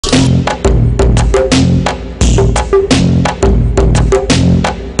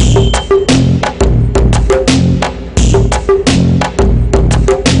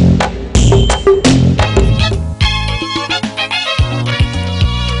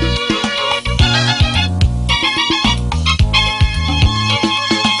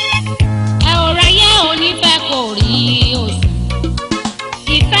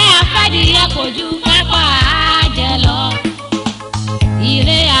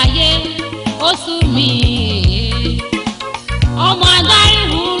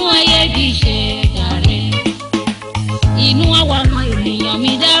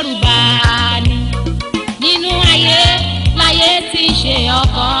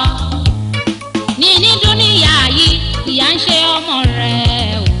ní dúníyà yìí ìyá ń ṣe ọmọ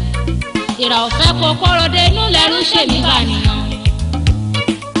rẹ̀ o ìrà ọ̀fẹ́ kòkòrò dénú lẹ́rú ṣèmí bá nìyàn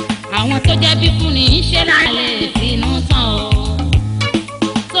àwọn tó jẹ́ bí fún ni ń ṣe lálẹ́ sínú tán o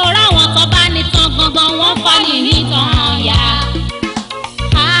sọ̀rọ̀ àwọn tó bá ní tán gangan wọ́n fọ́ ní nìtàn ya.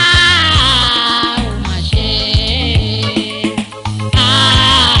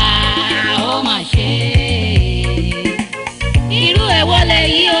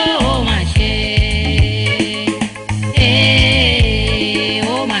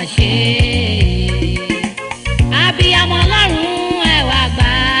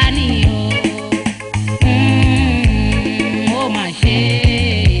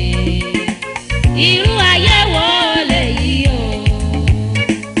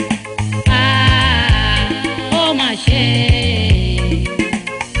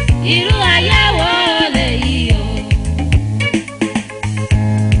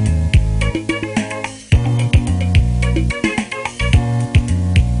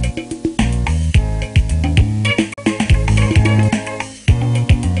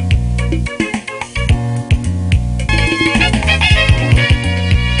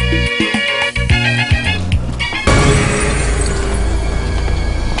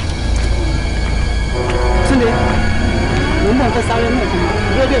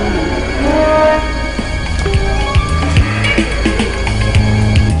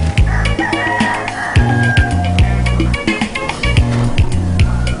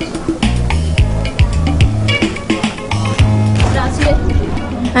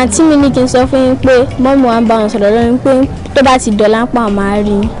 àǹtí mi ní kí n sọ fún yín pé mọ́mú wa ń bá wọn sọ̀rọ̀ lórí pé tó bá ti dọ̀là ń pa máa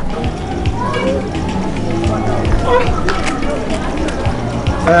rí i.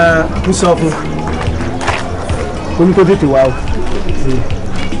 ń sọ fún un ní kó tètè wá o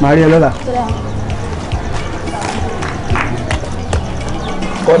màá rí ẹ lọ́la.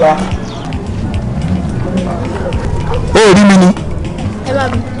 Kọ́lá. Ó rí mi ni. Ẹ bá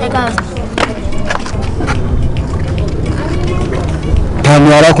mi, ẹ káàsán. Ta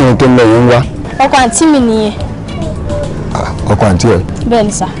ni arákùnrin tó ń lọ yìí ń wá? Ọkọ àǹtí mi nìyẹn. Ọkọ àǹtí ẹ? Bẹ́ẹ̀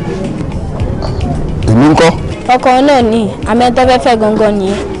ni sà. Èmi ń kọ́? Ọkọ náà ní àmẹ́tọ́ fẹ́fẹ́ gangan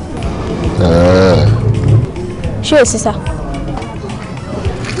nìyẹn. Ṣé ò sí sà?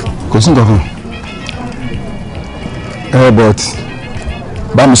 Kò sí nǹkan kan. But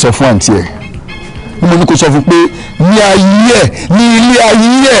bá mi sọ fún àǹtí ẹ ní mo ní kó sọ fún pé ní ayé ẹ ní ilé ayé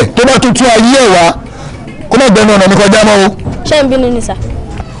ẹ tó bá tún ayé ẹ wá kó má gbẹnu ọ̀nà mi kọjá mọ́ o. Ṣé ń bínú ni sà?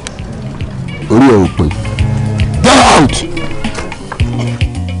 Orí ẹ ò pé get out.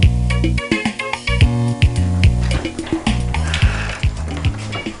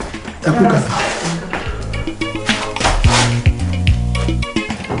 Ẹ kú kàtà.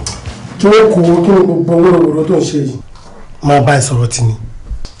 Kí ló kù ó kí ni gbogbo wọ́rọ̀wọ́rọ̀ tó ń ṣe yìí máa bá ẹ sọ̀rọ̀ tì ní.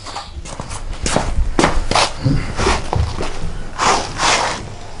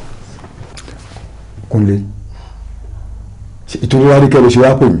 Kúnlé ìtòrí wá rí kẹ́ ló ṣe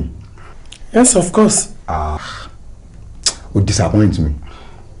wá pè mí. Yes, of course. O disappoint me.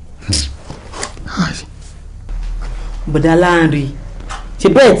 Bọ̀dá Láńre ṣe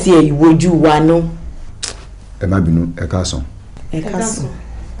bẹ́ẹ̀ tí ẹ̀ ìwojú wa ná. Ẹ má bínú, ẹ káàsán. Ẹ káàsán.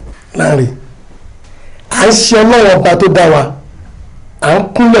 Láńre à ń ṣe ọlọ́wọ́ ọba tó dá wa à ń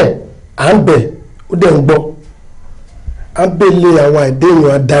kúnlẹ̀ à ń bẹ̀ ó dẹ̀ ń gbọ́ à ń bèlè àwọn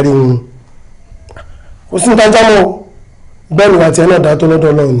àìdéhùn adarí wọn kò sí nǹkan jámọ́ bẹ́ẹ̀ ni àti ẹ̀ náà dá tó lọ́dọ̀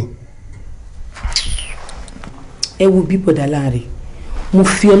Ọlọ́run ni. Ẹ wo bí Bọ̀dá Láńre mo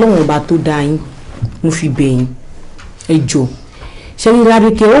fi Ọlọ́run ọba tó dá yín mo fi bẹ̀ yín ẹ jọ̀ọ́ ṣe ní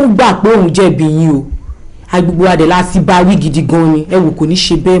Ládékẹ́ ó gbà pé òun jẹ̀bi yín o agbègbè adẹ̀ láti bá wí gidi gan ni ẹ wò kò ní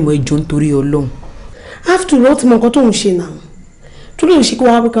ṣe bẹ́ẹ̀ mọ́ ẹ jọ̀ọ́ nítorí Ọlọ́run. after all ti mọ nǹkan tó ń ṣe náà tó lè ṣe kó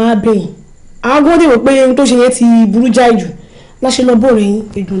wá pé ká wá bẹ̀yìn àwọn gbọ́dọ̀ rò pé ohun tó ṣe yẹn ti burú jáì jù láṣẹ lọ bọ̀rẹ̀ yín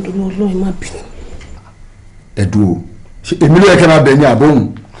ẹ̀dùn nítorí Ọlọ́run má bínú. Ẹ̀dùn o ṣe èmi ló yẹ kẹ́ máa bẹ̀ ní àbóhùn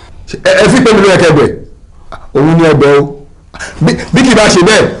ẹ fi pé mi ló yẹ kẹ́ bẹ̀ òun ní ẹbẹ̀ o bí kì bá ṣe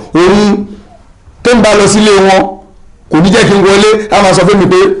bẹ́ẹ̀ òun tó ń bá lọ sílé wọn kò ní jẹ́ kí n wọlé á máa sọ fún mi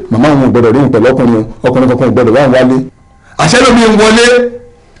pé màmá òun ò gbọ́dọ̀ rí òun pẹ̀lú ọkùnrin kankan ò gbọ́dọ̀ wá òun wálé àṣẹ lómi ń wọlé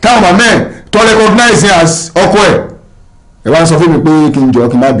táwọn màmá ẹ̀ tó recognize him as ọkọ ẹ̀ ẹ wá sọ fún mi pé kí n jọ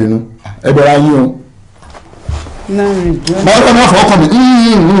kí n má bínú ẹ bẹ̀rẹ̀ ayé o. Láńre jọ. máa fọ ọkọ mi.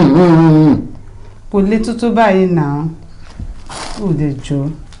 Kò lè tó báyìí náà ó lè jọ.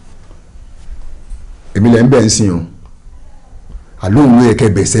 Èmi lẹ́ ń bẹ̀ ń sìn o àlóhùn ló yẹ kẹ́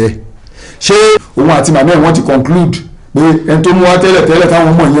bẹ̀sẹ̀ ṣé òun àti màmá ẹ̀ wọ́n ti conclude pé ẹni tó mú wá tẹ́lẹ̀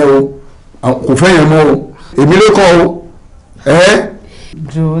táwọn mọ̀ yẹn o kò fẹ́ yẹn mọ́ o èmi ló kọ́ o.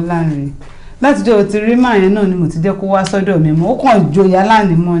 Jọ Láńre látijọ́ ti rí màá yẹn náà ni mo ti jẹ́ kó wá sọ́dọ̀ mi mọ́ ó kàn joyà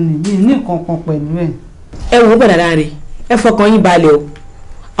lánìí mọ́ ni mi ní nǹkan kan pẹ̀lú ẹ̀. ẹ wò ó bẹ̀rẹ̀ láre ẹ fọkàn yín balẹ̀ o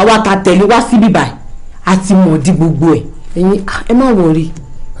àwa ta tẹ̀lé wá síbí báyìí àti mọ̀ di gbogbo ẹ̀ ẹ̀yin ẹ má wọrí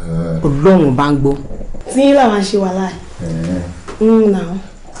Ọlọ́run bá ń gbọ́. tí làwọn ṣe wà láì náà.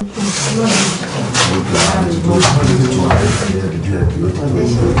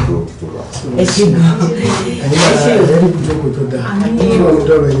 ẹ ṣe gan ẹ ṣe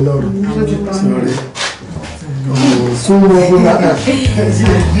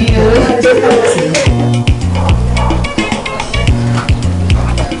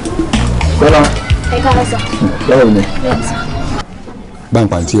Bọ́lá. Ẹ káàárọ̀ sà. Báwo ni? Bẹ́ẹ̀ni sà.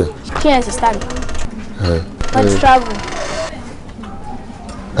 Báńkì àǹtí ẹ̀. Kí ẹ sì start? Wọ́n ti travel.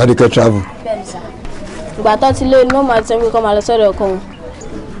 Adike travel. Bẹ́ẹ̀ni sà. Ìgbà tó ti lé ní wọ́n máa ti sọ pé kọ́ máa lọ sọ́dọ̀ ọkọ wọn.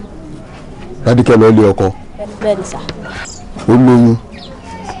 Adike lọ ilé ọkọ. Bẹ́ẹ̀ni sà. Ó lóyún.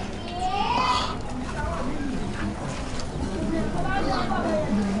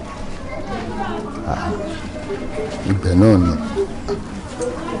 Ibẹ̀ náà ni.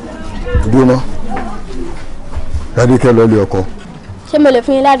 Gbóná. Adike lọ ilé ọkọ. Ṣé mo lè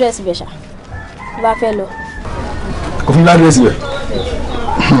fún yín ládírẹ́sì bẹ̀ ṣá? Bí bá fẹ́ lọ. Kò fún ládírẹ́sì rẹ̀.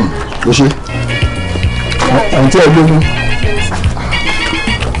 Ó ṣe. Àǹtí ẹ̀ lóyún.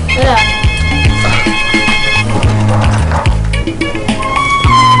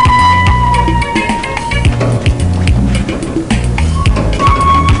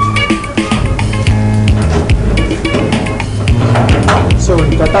 sọ̀rọ̀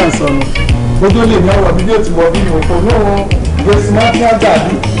nǹkan tá à ń sọnù gbogbo lè ní ọwọ́ bí yóò ti wọ bí òkò náà gbèsè máa ń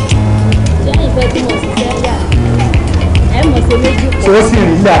àgbàdo. Ṣé ìfẹ́ tí mo sì fẹ́ yà? Ẹ mọ̀ sí méjì pọ̀. tó sì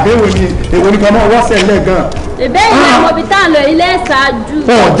rìn ilé àbẹ̀wò ni èwo ni kan máa wọ́sẹ̀ ilẹ̀ gan. Ìbẹ́ ìlú àwọn ibi tá à ń lọ ilé ṣáájú.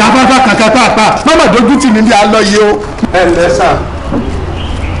 ọ̀ jáfáfá kankan pàápàá mọ́mọ́ dojú tì mí bí a lọ yìí o. ẹ ǹlẹ́ sà.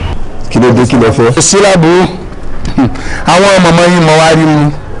 Kí ló dé kí ló fẹ́? Síláàbù àwọn mọ̀mọ́ yín mọ̀ wá rí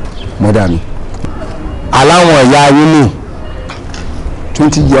mu. Mọ́dà mi. Aláwọn ìyá ayé ní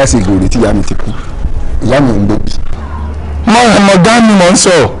 20 years ago tí ìyá mi ti kú. Ìyá mi ń bèbí. Mọ̀gá mi mọ̀ ń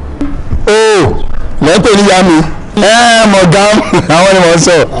sọ. Ó lẹ́pẹ̀ ní ìyá mi. Mọ̀gá àwọn ni mọ̀ ń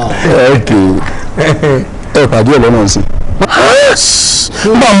sọ. Ẹ pàdé ẹ̀ lọ́nà sí.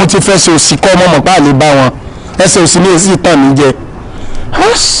 Nígbà mo ti fẹ́ ṣe òsì kọ́ ọmọ mọ̀ páàlì bá wọn. Ẹsẹ̀ òsì ní èsì tàn mí jẹ.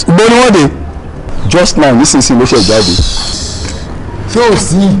 Ìgbó ni wọ́n dé. Just now nísinsìnyí ló ṣe jáde. ṣé ò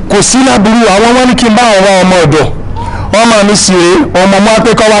sí. Kò sí láburú àwọn wọn ní kí n bá àwọn ọmọ ọ̀dọ̀ wọ́n máa mi sì rèé ọmọ mọ́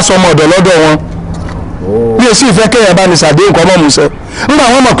pé kọ́ wá sọ ọmọ ọ̀dọ̀ lọ́dọ̀ wọn. Bí èsì ìfẹ́ kéèyàn bá ní sàdé nǹkan mọ́ mu sọ. Nígbà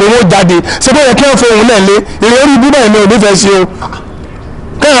wọn mọ̀ pé wọ́n jáde ṣé bóyá kí wọ́n fi òun lẹ́ẹ̀lé èrè orí bíbá ìmọ̀ òní fẹ́ sí o.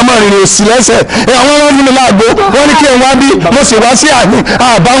 Kéèyàn máa rìnrìn òsì lẹ́sẹ̀ àwọn ọmọ fún mi láàgbo wọ́n ní kí n wá bí mo sì wá sí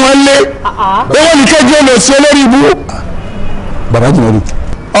àbá wọn lé. Owó ní kéjì ó lè sí olórí ibú. Bàbá jìnnà rí.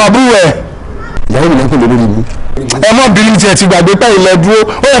 Ọ̀bùrù ẹ̀ ìyàwó mi lẹ́kọ̀ọ́ lórí ibú. Ẹ mọ̀ bínú tiẹ̀ ti gbàgbé pẹ́ ilẹ̀ dúró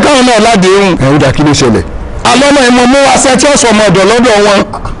ó yẹ káwọn náà ládéhùn. Ẹ ó dà kí ló ṣẹlẹ̀? Àlọ́mọ ìmọ̀ mú wá sẹ́ tí ó sọ ọmọ ọ̀dọ̀ lọ́dọ̀ wọn.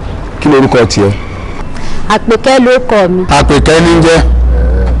 Kí lorúkọ tiẹ̀? Àpèkẹ́ ló kọ mi. Àpèkẹ́ ní jẹ́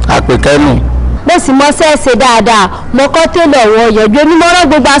Àpèkẹ́ nù. Mo sì mọ sẹ́ẹ̀sì dáadáa mo kọ́ télọ̀ wọ yọ̀jú onímọ̀ràn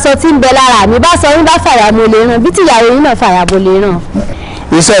gbogbo aṣọ tí ń bẹ lára mi bá sọ yín bá fàyà mo lè ràn bí tìyàwó yín náà fàyà mo lè ràn.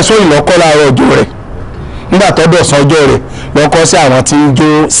 Iṣẹ́ sóyìn lọ́kọ́ láàárọ̀ ọjọ́ rẹ̀ nígbà tó dọ̀sán ọjọ́ rẹ̀ lọ́kọ́ sí àwọn tí ń jó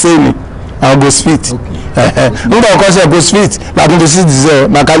sẹ́ẹ̀nì àwọn gospit nígbà ọkọ̀ sí gospit látúndé sí dìzẹ́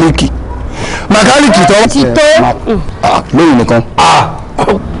makaliki tó ti tó lóyún nìkan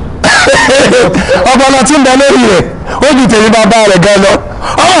ọpọlọ tí ń bẹ lórí rẹ̀ ó ju tèmi bàbá rẹ̀ gan lọ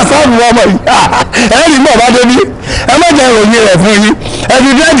ọmọ sáàbù ọmọ yìí ẹ̀rí mọ̀ bá débi ẹ má jẹ́ ìròyìn rẹ̀ fún yín ẹ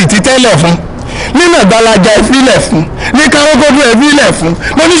fi búrẹ́dì ti tẹ́lẹ̀ fún nínú ìgbàlajà ìfilẹ̀ fún ní kárókòdú ìfilẹ̀ fún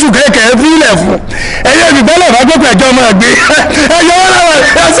lóníṣù kẹ̀kẹ́ ìfilẹ̀ fún ẹ̀yẹ́ ìbíbọ́lẹ̀ bá gbé pẹ̀jọ́ máa gbé ẹ̀yẹ́ wọn láwọn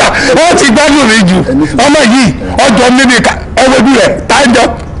ẹ̀yẹ́sà wọ́n ti gbádùn mi jù ọmọ yìí ọjọ́ níbi ẹwọ́bí rẹ̀ tájọ́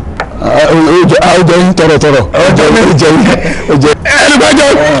ọjọ́ yín tọrọtọrọ ọjọ́ mi ò jẹ́ ẹnìgbọ́jọ́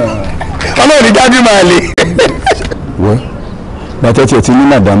ọlọ́run ní jáde máa le. wọ́n bàtẹ́ tiẹ̀ ti ní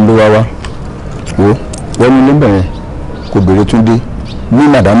màdàm ló wá wọ́n ní ló bẹ̀rẹ̀ kò béèrè tún dé ní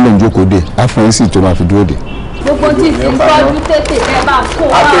màdàm ló ń jókòó dé àfọyín tó máa fi dúró dé. gbogbo tí ti ń tọ́jú tètè ẹ bá kó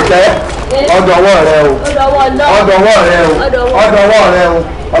wá. Àpèkẹ́ ọdọwọ́ rẹ o ọdọwọ́ rẹ o ọdọwọ́ rẹ o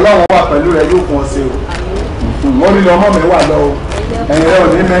ọlọ́run wà pẹ̀lú rẹ yóò kún ọ sí o mo rí lọ ọmọ mi wà lọ o ẹ̀yin rẹ ò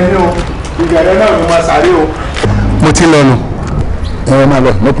ní mẹ́ni o ìgbẹ̀rẹ̀ náà ló máa sáré o. mo ti lọ nù ẹ máa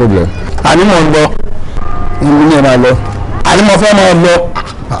lọ no problem. àní mo ń lọ ìlú ni ẹ máa lọ àní mo fẹ́ máa lọ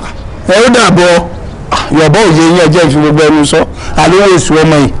ẹ ó dàbọ̀ yọ̀bọ̀ òye yín ẹjẹ́ ìfi gbogbo ẹnu sọ àlówó oṣù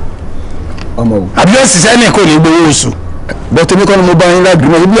ọmọ yìí àbí ó sì sẹ́ni kò ní gbowó oṣù bọ́ tèmi kọ́ ni mo bá yín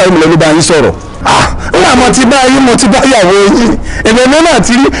ládùúgbò ibi àwọn ìmọ̀lẹ́ ló bá yín sọ̀rọ̀ ó nígbà mo ti bá yín mo ti bá ìyàwó yín èmi náà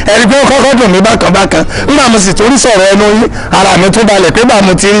ti rí ẹ̀rí pé ó kọ́kọ́ dùn mí bákan bákan nígbà mo sì torí sọ̀rọ̀ ẹnu yín ara mi tún balẹ̀ pé bá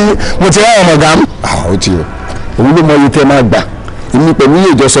mo ti ráyọ̀ mọ̀ gàm. ó ti rẹ̀ òun ló mọ iye tẹ́ máa gbà èmi pẹ̀lú iye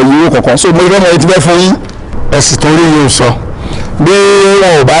ìjọsọ yìí owó kankan so mo ìrọ́mọ yìí ti fẹ́ fún yín. ẹ sì torí yóò sọ bí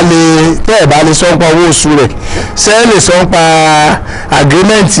wọn ò bá lè tẹ́ ẹ̀ bá lè sọ ń pa owó oṣù rẹ̀ ṣé ẹ lè sọ ń pa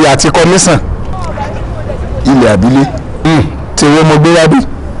agreement àti commission. ilẹ̀ àbílẹ̀ tí owó mo gbé wá bí.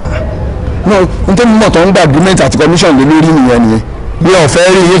 no n tó mọ̀ tó ń gba agreement àti commission lé lórí nìyẹn. bí ọ̀fẹ́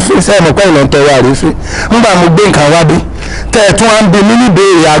rí yín fún sẹ́ẹ̀ mọ̀ pé ìlànà tọrọ àrífín nígbà mo gbé nǹkan wá bí tẹ́ ẹ̀ tún wá ń bi mí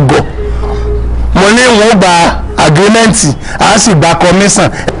níbèrè àgọ̀ mo ní wọ́n gba agreement á sì gba commission.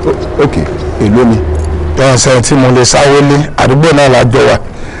 ok èló ni. ọ̀sẹ̀ tí mo lè sáwó lé àdúgbò náà lájọ wa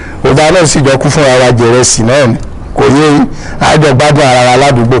ọba náà sì jọ kú fún ara jẹrẹsì náà ni kò yé àjọ gbádùn ara wa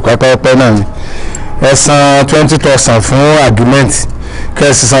ládùúgbò pẹ́pẹ́pẹ́ náà ni ẹ san 20,000 fún agreement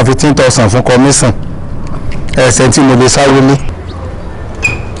kẹ́sì san 15,000 fún commission ẹsẹ̀ tí mo lè sáwó lé.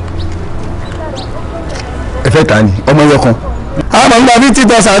 ẹ fẹ́ ta ni ọmọ ẹyọ kan. àmọ́ ń gba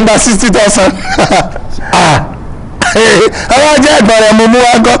 50,000 ń gba 60,000 ọwọ́ jẹ́ ẹ̀gbọ́n rẹ̀ mo mú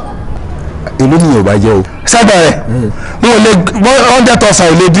wá gọ́. èló ni yóò bá jẹ́ o. sẹ́gbọ̀n rẹ̀ wọn ò lè 100,000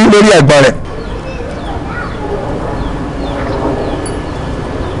 ò lè dín lórí ẹ̀gbọ́n rẹ̀.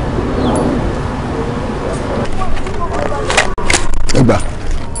 ẹgbà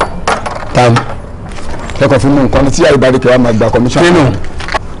tán ẹkọ fún mi nǹkan tí àyíbáde kẹwàá máa gba commission. nínú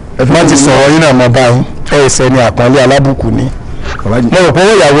wọ́n ti sọ̀rọ̀ yín náà mọ́ báyìí ẹ̀ẹ́sẹ̀ ni àpọ́nlé alábùkù ni mo rò pé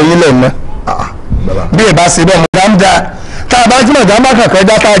owó ìyàwó yín lẹ̀ mọ́ bí ẹ bá ṣe bẹ́ẹ̀ mọ̀gám dáa tá a bá jí mọ̀gám bá kankan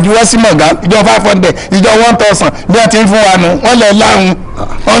dá tá a juwọ́ sí mọ̀gám ìjọ 500 ìjọ 1,000 bí wọ́n ti ń fún wa nù wọ́n lẹ̀ láhùn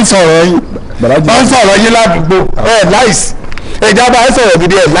wọ́n ń sọ̀rọ̀ yín ládùúgbò láìsí ìjábá ẹ sọ̀rọ̀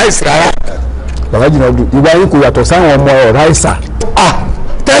gidi láìsí rárá. bàbá jìnnà ọdún ìwà yín kò yàtọ̀ sáwọn ọmọ ọ̀rá ìsà.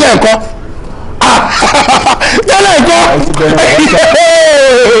 tẹ́lẹ̀ nǹkan tẹ́lẹ̀ nǹkan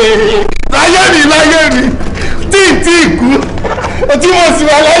láyé mi tí kú tí mo sì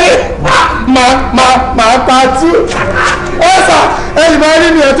wà láyé máa pa tú ẹ̀sà ẹ̀yìn máa rí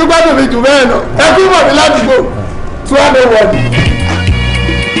mi ẹ̀ tó gbádùn mi jù bẹ́ẹ̀ lọ ẹ kú mọ̀ mi ládùúgbò tí wọ́n lè wọ̀ ni.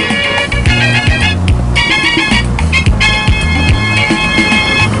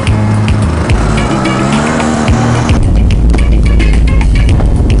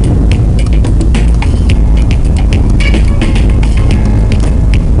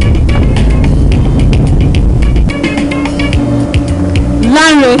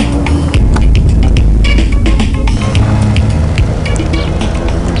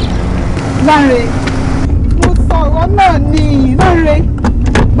 Láńre mo sọ̀rọ̀ náà ni Láńre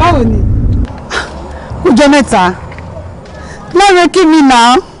báwo ni. ọjọ́ mẹ́ta Láńre kí mi nà.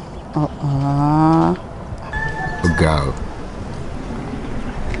 ọ̀gá o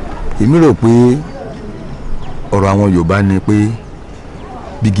èmi rò pé ọ̀rọ̀ àwọn Yorùbá ni pé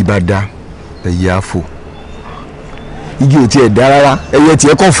bígi bá dá ẹyẹ á fò igi ò tiẹ̀ dá rárá ẹyẹ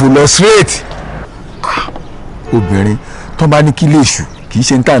tiẹ̀ kàn fò lọ straight. obìnrin tó bá ní kí léṣù kì í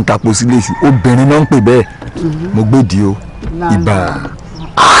ṣe ń tà ń tapo sí léṣù obìnrin náà ń pè bẹ́ẹ̀ mo gbèdì o ibà.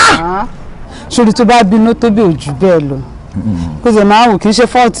 sórí tó bá bínú tó bí òjò bẹ́ẹ̀ lọ kó sì máa wò kì í ṣe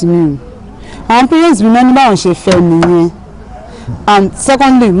fault mi o àwọn parents mi náà ní báwọn ṣe fẹ́ nìyẹn and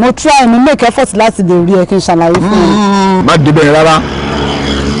secondly mo try mo make effort láti lè rí ẹ kí n ṣàlàyé fún ẹ. má débẹ̀ rárá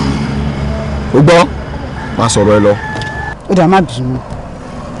o gbọ́ má sọ̀rọ̀ ẹ lọ. ó dà má bínú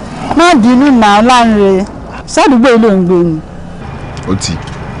náà Láńre sádùúgbò ilé ń gbé ni. ó ti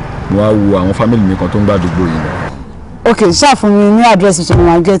mo wá wo àwọn fámìlì mi kan tó ń gbàdúgbò yìí lọ. ok ṣáàfún mi ní àdírẹ́sì ṣe mo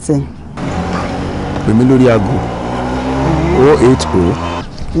máa gẹ̀tẹ̀. pè mí lórí aago 080.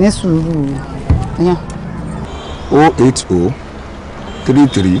 ní sùúrù ẹ̀yà. 080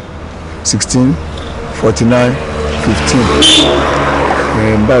 33 16 49 15.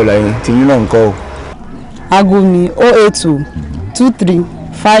 báwo la yẹn tí yín náà ń kọ́ o. aago mi 080 23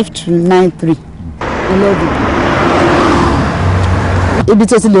 5293 olódù. ibi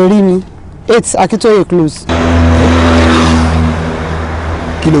tó ti lè rí mi 8 Akitoye close.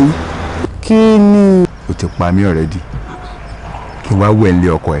 kí ló wí. kí ni. o ti pa mí already kí n wá wẹ̀ nílé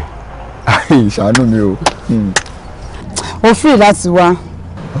ọkọ ẹ̀ ìṣàánú mi o. o free láti wá.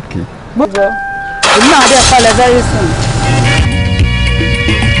 ok. bọ́jọ́ èmi náà dé ẹ̀kọ́ very soon.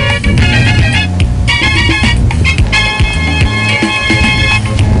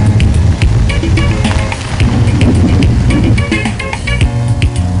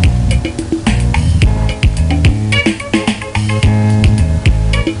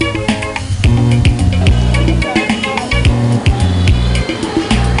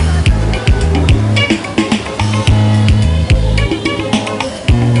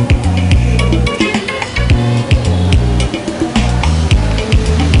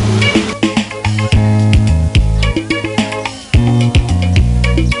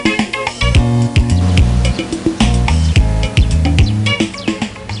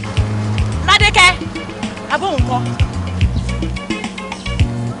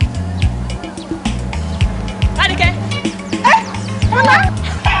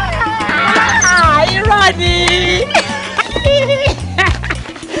 ni.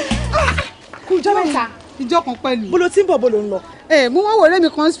 Kújọ́ mẹ́ta ìjọ kan pẹ̀lú. Bolo tí ń bọ̀ bolo ń lọ. Mo wá wọlé mi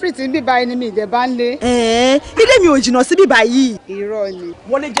kan street ń bíbá ẹni mi ìdẹ̀ bá ń lé. Ilé mi ò jìnnà sí bíbá yìí. Irọ́ ni.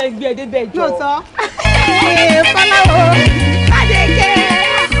 Wọ́n lè jẹ́ gbé ẹdẹ bẹ́ẹ̀ jọ. Lóòótọ́. Fọláwo Fàdékẹ́.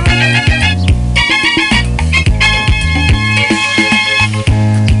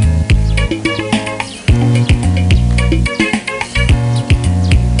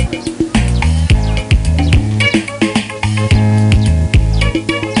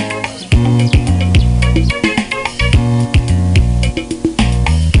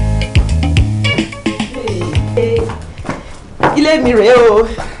 Ilé mi rèé o.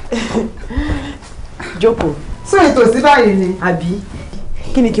 Jókòó. Sọ ètò sí báyìí ni. Àbí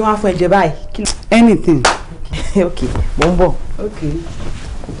kí ni kí wọ́n á fún ẹ jẹ báyìí? Anything. Ok, mò ń bọ̀. Okay.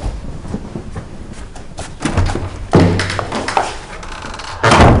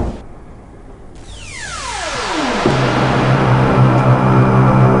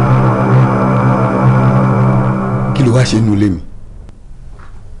 kí ló wá ṣe nínú ilé mi.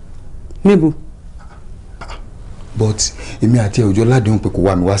 Níbo? But èmi àti ọjọ́ ládùn pé kò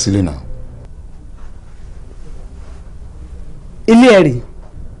wá mi wá sílé náà. Ilé ẹ̀ rè.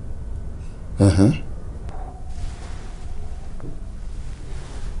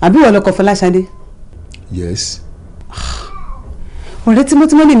 Àbí wọ́n lọkọ Fọláṣadé? Yes. Ọ̀rẹ́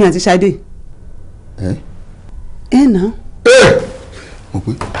tímọ́tímọ́ lèmi àti Ṣadé. Náà. Mo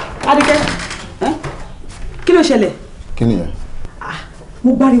pé. Adékẹ́, kí ló ṣẹlẹ̀? Kí ni yẹn?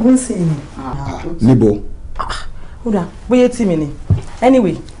 Mo gbáriwo ń sìn ní. Níbo? Ó dà, bóyá tí mi ni.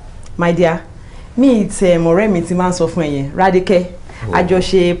 Anyway, my dear, mi ti ọ̀rẹ́ mi ti máa ń sọ fún ẹ yẹn, Rádíkẹ́.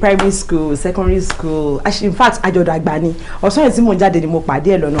 Àjọṣe primary school, secondary school, in fact àjọ̀dọ̀ àgbà ni. Ọ̀sán yìí tí mò ń jáde ni mo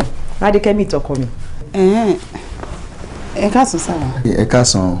pàdé ẹ̀ lọ́nà. Rádíkẹ́ mi ìtọ́kọ mi. Ẹ káàsán sáà. Ẹ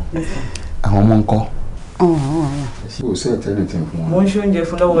káàsán. Àwọn ọmọ ń kọ́. Ṣé o ṣe ìtẹ́lẹ̀ tí ń fún wọn? Mo ń ṣe oúnjẹ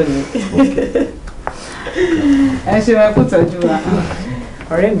fún lọ́wọ́ ni. Ẹ ṣe wá kó tọ́jú wa.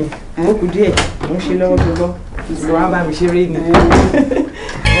 Ọ̀rẹ́ mi, ó kù díẹ̀, mo ń ṣe lọ́wọ́ gbogbo. Ìṣòro wa bá mi ṣeré ni.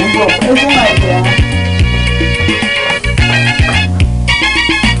 Ẹ bọ̀, ẹ fún wa ìgbà.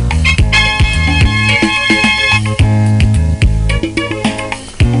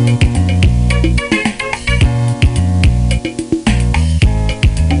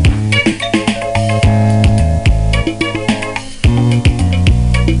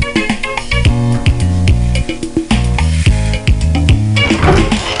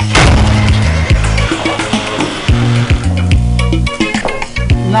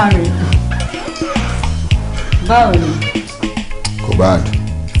 Báwo ni? Kò bad.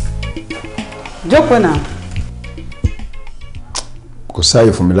 Jókòó náà. Kò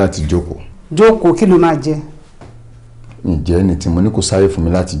sáyè fún mi láti jókòó. Jókòó kí ló máa jẹ? Ǹjẹ́ ẹni tí mo ní kò sáyè fún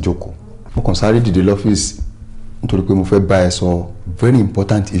mi láti jókòó. Mo kàn sáré dìde lọ́fíìsì nítorí pé mo fẹ́ bá ẹ sọ very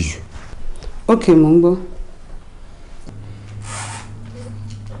important issue. Ok, mo ń gbọ́.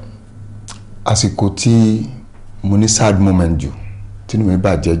 Àsìkò tí mo ní sad moment jù, tí inú mi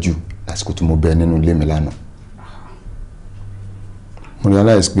bàjẹ́ jù, àsìkò tí mo bẹ nínú ilé mi lánàá. Mo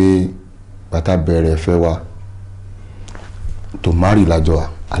realize pé bàtà bẹ̀rẹ̀ fẹ́ wa to marry lájọ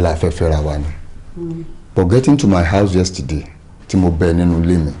aláfẹ́ fẹ́ra wa ni. But getting to my house yesterday tí mo bẹ nínú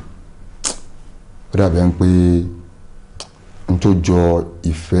ilé mi, ó dàbẹ̀ ń pé n tó jọ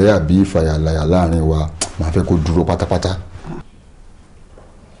ìfẹ́ àbí ìfàyàlàyà láàrin wa máa fẹ́ kó dúró pátápátá.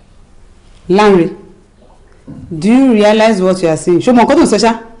 Lanre, do you realize what you are saying? Ṣé o mọ nǹkan tó ń sọ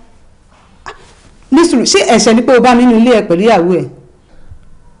ṣá? Nísùrù, ṣé ẹ̀ṣẹ̀ ni pé o bá mi nínú ilé ẹ pẹ̀lú ìyàwó ẹ̀?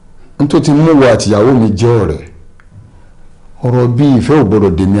 N tó ti mú wa àtìyàwó mi jẹ́ ọ̀rẹ́. Ọ̀rọ̀ bí ìfẹ́ ò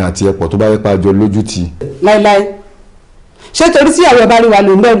gbọ́dọ̀ dèmi àti ẹ̀pọ̀ tó bá yẹ pa jọ lójú ti. Láíláí. Ṣé torí tí ìyàwó ẹ bá rí wa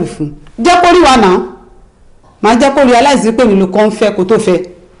ló ń bẹ̀rù fún? Jẹ́ kó rí wa náà. Màá jẹ́ kó realize pé mi ló kàn ń fẹ́ kó tó fẹ́.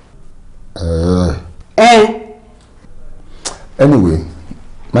 Anyway,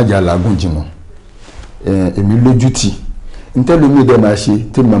 má jẹ́ alágùn jìnnà. Èmi lójú ti. Ntẹ́lómi dẹ̀ máa ṣe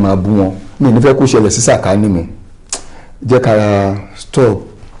tí mo máa bú wọn. Mi ò ní fẹ́ kó ṣẹlẹ̀ sí sàkání mi. Jẹ́ ká stop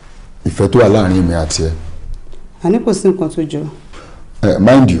ìfẹ́ tó wà láàrin mi àti ẹ. Àní kò sí nǹkan tó jọ.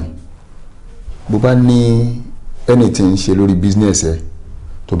 Mind you, bó bá ní anything ṣe lórí business ẹ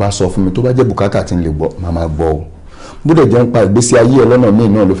tó bá sọ fún mi tó bá jẹ́ bùkátà tí n lè gbọ́ màá máa gbọ́ o. Bó dẹ̀ jẹ́ ń pa ìgbésí ayé ẹ lọ́nà míì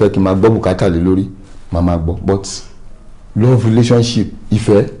náà ló fẹ́ kí n máa gbọ́ bùkátà lé lórí màá máa gbọ́, but love relationship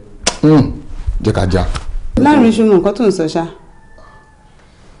ìfẹ́ jẹ́ ká já. Láàrin ìṣòro nǹkan tó ń sọ ṣá.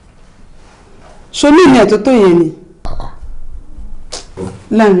 Ṣomi ìní ẹ̀tọ́ tó yẹn ni.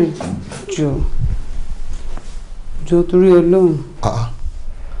 Láàrin jọ torí Ọlọ́run.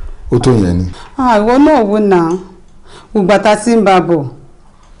 Ó tó yẹn ni. Ìwọ náà wò náà gbogbo ata tí ń bá bọ̀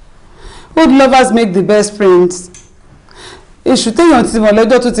Old lovers make the best friends. Èṣù téèyàn ti mọ̀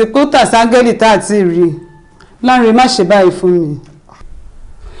lọ́jọ́ tó ti pé ó tà sángẹ́lì tá àti rí. Láńre má ṣe báyìí fún mi.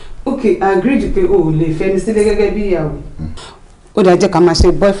 Okay, I agreed pé o ò lè fẹ́ mi sílé gẹ́gẹ́ bí ìyàwó. Ó dá jẹ́ ká máa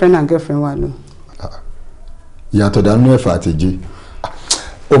ṣe boyfriend and girlfriend wa lọ. Ìyàtọ̀ dánú ẹ̀fà àtẹ̀jẹ́.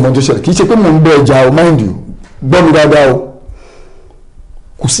 Ọmọ tó ṣẹlẹ̀ kì í ṣe pé mò ń bẹ ẹja o mind you gbọ́ mi dáadáa o.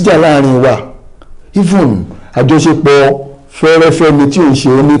 Kò síjà láàrin wa. Even àjọṣepọ̀ fẹ́rẹ́fẹ́ mi tí ò ń ṣe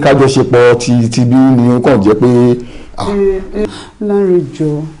oníkájọṣepọ̀ ti bí ni ó kàn jẹ́ pé. Láńre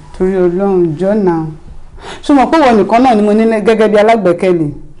jọ torí Ọlọ́run jọ náà. Ṣé mo pé wọ́n nìkan náà ni mo ní gẹ́gẹ́ bí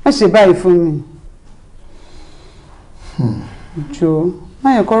alágbẹ̀kẹ̀lé? Má ṣe báyìí fún mi. Jọ má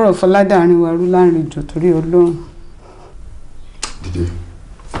yẹ kọ́rọ̀ Fọládàárín wa rú Láńre jọ torí Ọlọ́run. Dìde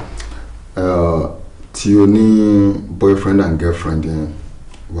tí o ní boyfriend and girlfriend yẹn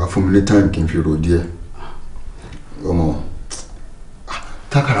wàá fún mi ní time kí n fi rò díẹ̀ ọmọ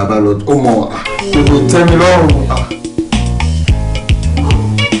tákàrà bá lọ ọmọ kò tẹ́ mi lọ́rùn.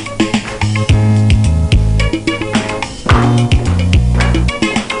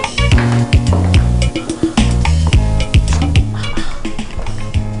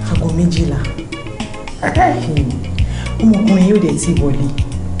 Ọmọkùnrin yóò dẹ̀ ti wọlé.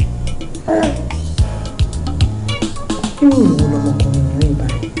 Irú ìwò lọmọkùnrin rẹ̀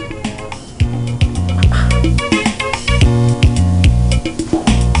báyìí.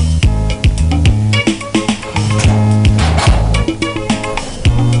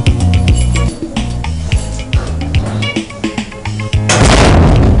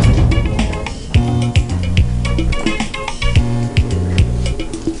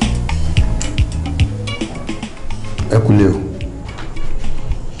 Ẹ kúlé o.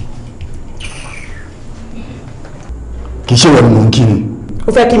 Kì í ṣe wọ́n ni mò ń kí ni.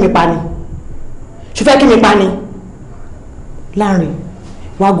 Ó fẹ́ kí mi pa ni. Ṣó fẹ́ kí mi pa ni. Láàrin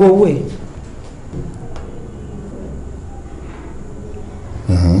wá go owó ẹ̀.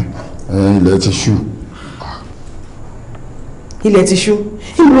 Ilẹ̀ ti ṣú. Ilẹ̀ ti ṣú.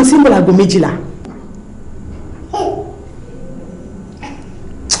 Ìlú sí ìmọ̀lágo 12.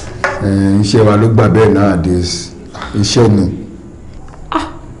 Iṣẹ́ wa ló gbà bẹ́ẹ̀ nowadays. Iṣẹ́ ni.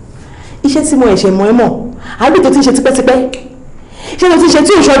 Iṣẹ́ tí mo ẹ̀ṣẹ̀ mọ̀ ẹ́ mọ̀ àbí tó ti ń ṣe tipẹ́tipẹ́ ṣé tó ti ń ṣe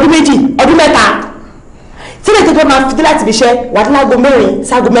tí oṣù ọdún 2 ọdún 3 tí lè tẹ́tọ́ máa fi dé láti fi ṣẹ́ wà ní aago 4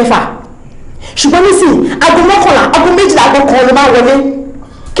 sí aago 6 ṣùgbọ́n nísìnyí aago 11 aago 12 aago 1 ló máa wọlé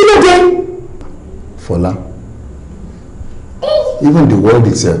kí ló dé. Fọlá, even the world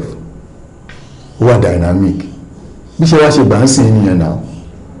itself wà dynamic bí ṣe wá ṣe bá ń sìn ènìyàn náà.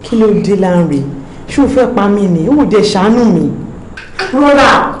 Kí ló dé Láńre ṣé o fẹ́ pa mí ni ó dé ṣàánú mi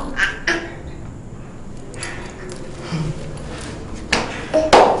rọra.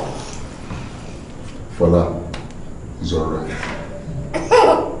 Fọlá, it's alright.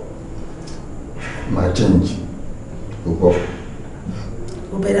 My change. Ó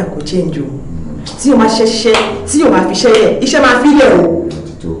bẹ́ẹ̀ kò change o tí o máa ṣiṣẹ́ tí o máa fi ṣẹ́ yẹ iṣẹ́ máa fi lẹ̀ o.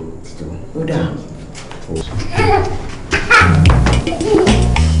 Ó dáa.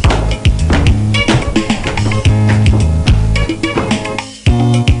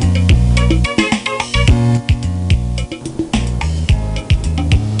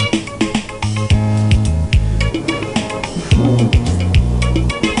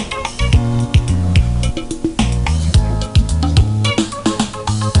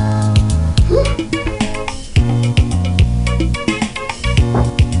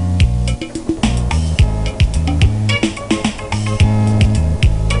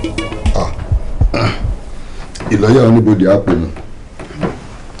 Ìlọ́yà oníbodè àpò ni.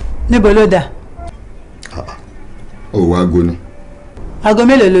 Níbo ló dà? Ó wá aago ni. Aago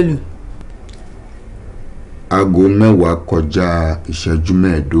mélòó ló lù? Aago 10 kọjá ìṣẹ́jú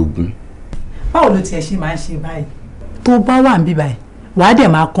 15. Báwo ló tiẹ̀ ṣe máa ń ṣe báyìí? Tó bá wà ń bí báyìí, wàá dẹ̀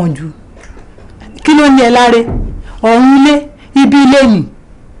máa kánjú. Kí ló ní ẹ láre? Ọ̀run ilé, ibi ilé nì.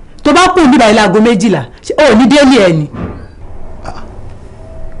 Tó bá kù bí báyìí láago 12, ó ní délé ẹ ni.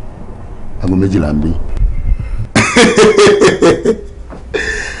 Aago 12 ń bí.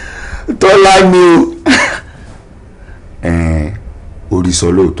 Tọ́lá ni o. Orí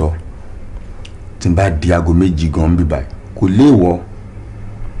sọ lóòótọ́. Tí n bá di aago 2 gan bí báyìí kò léèwọ̀.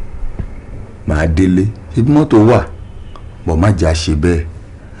 Màá délé. Ṣebí mọ́tò wà. Bọ̀ má jẹ́ àṣẹ bẹ́ẹ̀.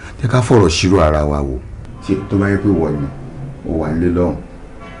 Jẹ́ ká fọ̀rọ̀ ṣírò ara wa wò. Ṣé tó bá yẹ pé wọ̀ ni ó wà nílé lọ́hùn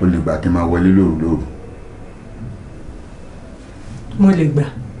ó lè gbà kí n máa wọlé lóru. Mo lè gbà.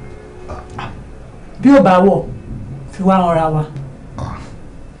 Bí ó bá wọ̀ fi wá ọ̀ra wa.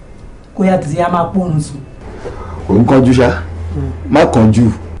 Kó yá tìí a máa pòrùn sùn. Kò ń kánjú ṣá. Má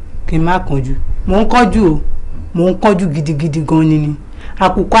kánjú. Kì í má kánjú. Mo ń kánjú o. Mo ń kánjú gidigidi gan ni.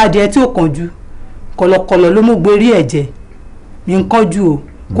 àkùkọ adìẹ tí ò kánjú kọ̀lọ̀kọ̀lọ̀ ló mú gbérí ẹ̀jẹ̀ ní nkánjú o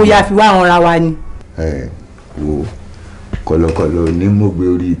kó yá fi wá àwọn ra wa ni. Wo kọ̀lọ̀kọ̀lọ̀ ní mo gbé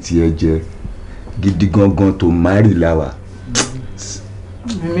orí ti ẹ̀jẹ̀ gidi gangan tó márì láwà.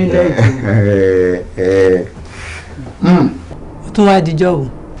 mímí lẹ́yìn. ó tún wá dijọ́ o.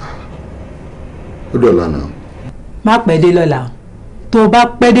 Ó dọ̀la náà. má pẹ́ dé lọ́la tó o bá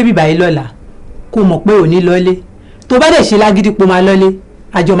pẹ́ débi báyìí lọ́la kó o mọ̀ pé ò ní lọ́lé tó o bá dẹ̀ ṣe lágídí pò máa lọ́lé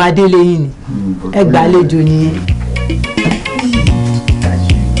àjọ máa délé yìí ni ẹ gbà àlejò nìyẹn.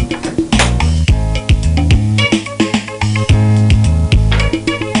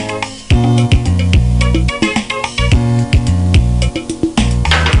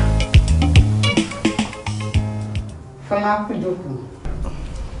 Fọlá kú jókòó.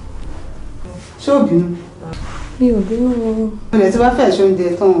 Ṣé ò bínú? Mi ò bínú wọn. Ọ̀rẹ́ tí wàá fẹ́ ṣe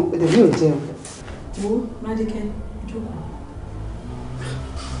oúnjẹ tán òde mi ò jẹun. Wo Ládìkẹ́ jókòó.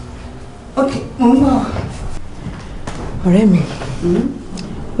 Ok, mo ń bọ̀. Ọ̀rẹ́ mi,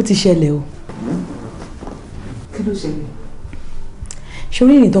 ó ti ṣẹlẹ̀ o. Kí ló ṣẹlẹ̀?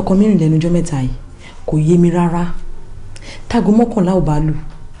 Ṣorí ìrìn tọkọ mi rìn lẹ́nu ọjọ́ mẹ́ta yìí kò yé mi rárá. Tágo 11 ò bá lù,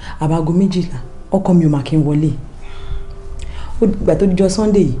 àbágo 12 ọkọ mi ò mà kí n wọlé. Ìgbà tó dijọ́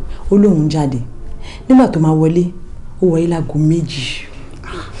Sunday yìí ó lóun jáde. Nígbà tó máa wọlé ó wọlé láago 2.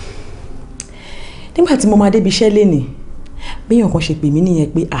 Nígbà tí mo máa débi iṣẹ́ lénìí béèyàn kan ṣe pè mí nìyẹn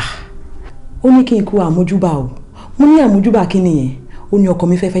pé ó ní kí n kú àmójúbà o. Mo ní àmójúbà kí nìyẹn? Ó ní ọkọ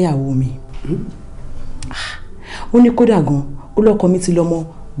mi fẹ́ fẹ́yàwó mi. Ó ní kódà gan ó lọ́kọ mi ti lọ́mọ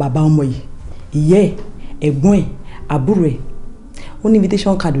bàbá ọmọ yìí, ìyá ẹ̀, ẹ̀gbọ́n ẹ̀, àbúrò ẹ̀. Ó ní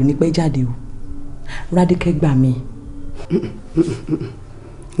invitation card ò ní pẹ́ jáde o. Rádìkẹ́ gbà mí.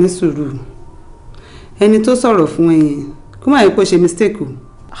 Ní sùúrù, ẹni tó sọ̀rọ̀ fún ẹ yẹn kó má yẹ kó ṣe mistake o.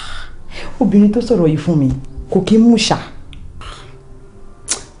 Obìnrin tó sọ̀rọ̀ yìí fún mi kò kí ń mú ṣá.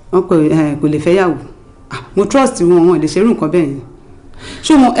 Wọn kò lè fẹ́ yàwó. Mo trust wọn lè ṣerú nǹkan bẹ́ẹ̀ yẹn.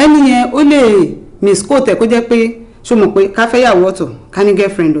 Ṣùgbọ́n ẹni yẹn ó lè misquote ẹ̀ kó jẹ́ pé ṣùgbọ́n pé ká fẹ́ yàwó ọ̀tọ̀ ká ní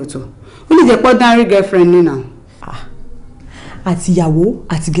girlfriend ọ̀tọ̀. Ó lè jẹ́ pé ordinary girlfriend ní nà. Àti ìyàwó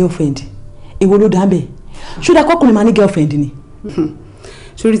àti girlfriend èwo ló dá bẹ́ẹ̀? Ṣó dá kọ́kùnrin máa ní girlfriend ni?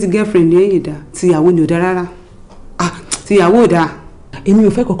 Sórí ti girlfriend yẹn yìí dá, ti ìyàwó ni ò dá rárá. Ti ìyàwó ò dá. Èmi ò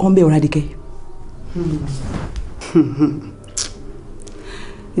fẹ́ kankan bẹ́ẹ̀ Rádìkẹ́.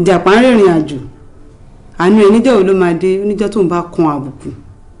 Ìjàpá ń rìnrìn àjò. Àánú ẹ̀ níjọ́ wo ló máa dé oníjọ́ tó ń bá kan àbùkù.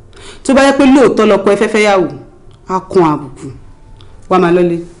 Tó bá yẹ pé lóòótọ́ lọ́kọ ẹ fẹ́fẹ́ yàwó á kan àbùkù. Wá máa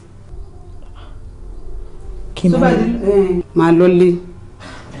lọ́lé. Kí máa lọ́lé.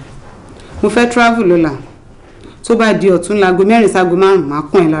 Mo fẹ́ travel lọ́la. Tó bá di ọ̀tún láago 4 sáago 5 máa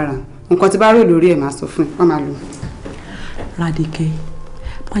kàn ẹ́ lára. Nǹkan tí bá rò lórí ẹ̀ máa sọ fún ẹ. Wá máa lọ. Rádìkẹ́,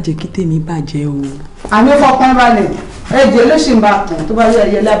 má jẹ́ kí tèmi bàjẹ́ o. Àmì fọkàn balẹ̀. Ẹ̀jẹ̀ ló ṣì ń bá kàn tó bá yẹ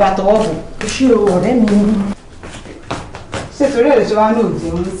ẹyẹ lába tọwọ́ bọ̀. Ṣé o ọ̀rẹ́ mi? Ṣé torí ẹ̀ ṣe wá náà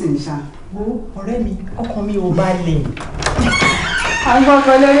jẹun sí ní ṣá? Wo ọ̀rẹ́ mi, ọkàn mi ò balẹ̀.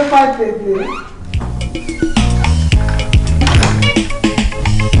 Àgbọ̀kọ̀ lórí pàtẹ́tẹ́.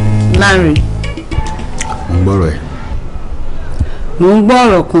 Láàrin. Mo ń gbọ́rọ̀ ẹ̀. Mo ń gbọ́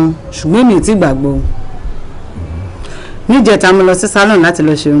ọ̀rọ̀ kan ṣùgbọ́n mi ò tí gbàgbọ́. Níjẹta mo lọ sí salon láti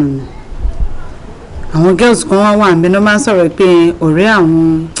lọ ṣe irun mi. Àwọn girls kan wà níbẹ̀ náà máa ń sọ̀rọ̀ pé ọ̀rẹ́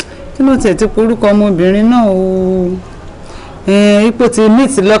àwọn kí ló tiẹ̀ ti porúkọ ọmọbìnrin náà o. Ipò ti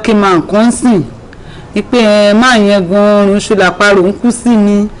meet lucky man kan sìn. Ipe máa yẹn gan ọrùn ṣùlà parò ń kú sí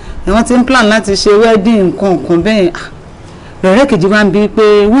ni. Wọ́n ti ń plan láti ṣe wedding nǹkan bẹ́ẹ̀. Lọ́rẹ́ kejì wá ń bi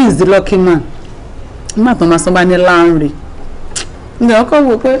pé who is the lucky man? Nígbà tó máa sọ bá ní Láńre. Ǹjẹ́ ọkọ̀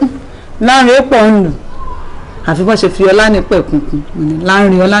wò pé Láńre pọ̀ ń lù. Àfi bọ́ ṣe fi ọlá ní pẹ̀kúnkún.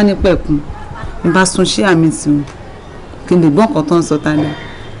 Láńre ọlá ní pẹ̀kún. Ní bá sun ṣé àmì sí wọn. Kí n lè gbọ́ nǹkan tó ń sọ tálẹ̀.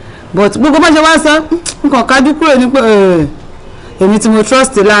 But gbogbo bá ṣe wá sọ, nǹkan kájú kúrò ní pé èmi tí mo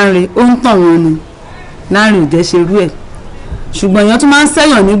trust Láńre ó ń tàn wọ́n ni. Láńre ò jẹ́ ṣe rú ẹ̀. Ṣùgbọ́n èèyàn tún máa ń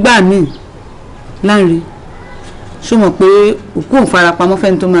sẹ́yàn nígbà míì. Láńre ṣó mọ̀ pé òkú òun farapamọ́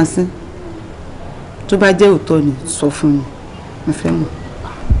fẹ́ni tó máa sí. Tó bá jẹ́ òótọ́ ni sọ fún mi. Mo fẹ́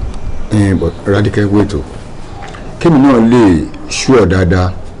mọ̀. But Rádìkẹ́ wait o. Kémi náà lè ṣúọ̀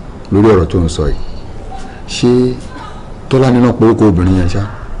dáadáa lórí ọ̀rọ̀ tó ń sọ yìí. Ṣé Tọ́lání náà pé orúkọ obìnrin yẹn ṣá?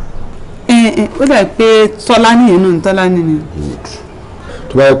 Ó dà pé Tọ́lání yẹn náà ni Tọ́lání ni.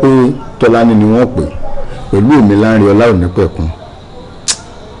 Tó bá yẹ pé Tọ́lání ni wọ́n pè pẹ̀lú èmi Láńre ọlá ò ní pẹ̀kun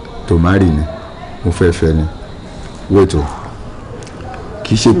tòmárì ni mo fẹ́ fẹ́ ni. Wait o.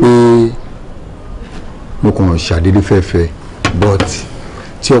 Kì í ṣe pé mo kàn ṣàdédé fẹ́ but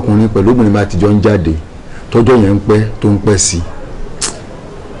tí ọkùnrin pẹ̀lú obìnrin bá ti jọ ń jáde tọ́jọ́ yẹn ń pẹ́ tó ń pẹ́ sí i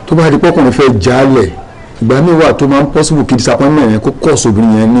tó bá di pọ́kùnrin fẹ́ jálẹ̀ ìgbà míì wà tó máa ń possible kí disappointment yẹn kó cause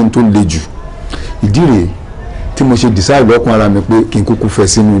obìnrin yẹn ní tó le jù ìdí rèé tí mo ṣe decide lọ́kàn ara mi pé kí n kúkú fẹ́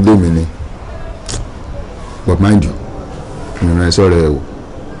sínú ilé mi ni but mind you ìrìnà ẹ̀ sọ̀rọ̀ ẹ̀ o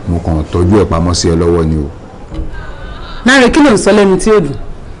mo kàn tọ́jú ẹ̀ pamọ́ sí ẹ lọ́wọ́ ni o. Láre kí ló ń sọ lẹ́nu tí ó dùn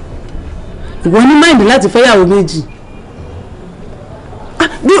ìwọ ní máìndì láti fẹ́yàwó méjì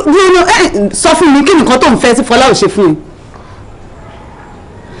sọ fún mi kí nìkan tó ń fẹ́ tí Fọlá ò ṣe fún ẹ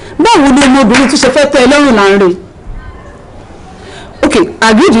báwo ni ọmọbìnrin tún ṣe fẹ́ tẹ́ ẹ lọ́rùn Láre ok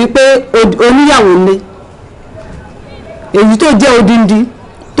àgídì pé oníyàwó ńlé èyí tó jẹ́ odindi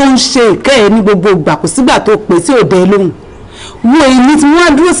tó ń ṣe ìkẹ́ ẹ ní gbogbo ìgbà kò sígbà tó pè sí òde lóhùn wo èyí tí wọ́n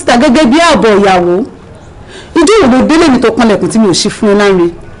á dúró síta gẹ́gẹ́ bí ààbọ̀ ìyàwó ìdí ìwòlò délé mi tó kanlẹ̀kùn tí mi ò ṣí fún ẹ Láre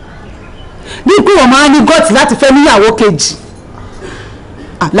ní pé wọ́n máa ní gọ́ọ̀tì láti fẹ́ níyàwó kejì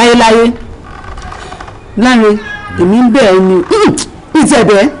láyéláyé Láre èmi ń bẹ̀ ẹ́ ni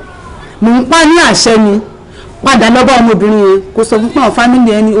ìtẹ̀bẹ̀ mò ń pa ní àṣẹ ni padà lọ́bọ̀ ọmọbìnrin yẹn kó sọ fún pé àwọn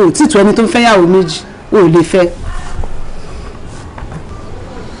fámìlì ẹni ò tí ì tó ẹni tó ń fẹ́yàwó méjì ò lè fẹ́.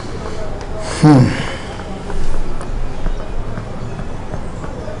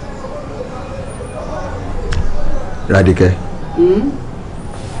 Radike.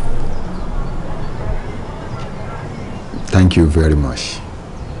 Thank you very much.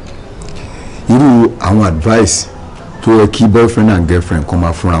 Irú àwọn advice tó yẹ kí boyfriend and girlfriend kó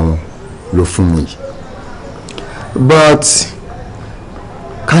máa fúnra wọn ló fún mi. But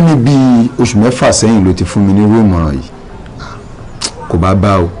ká ní bí oṣù mẹ́fà sẹ́yìn ló ti fún mi ní irú ìmọ̀ràn yìí kò bá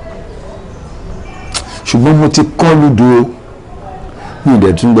bá o. Ṣùgbọ́n mo ti kọ́ lúdò mi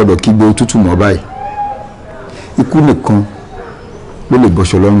ìdẹ̀ tún gbọ́dọ̀ kígbe òtútù mọ́ báyìí. Ikú nìkan ló lè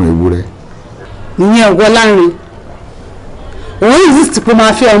bọ́ṣọ lọ́rùn ewúrẹ́. Ìyẹn ọ̀gọ́ Láre òun exist pé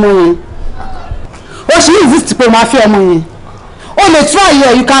máa fẹ́ ọmọ yẹn ó ṣì exist pé máa fẹ́ ọmọ yẹn ó lè try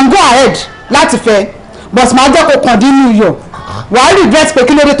here you can go ahead láti fẹ́ but máa jẹ́ kó continue yọ wàá regret pé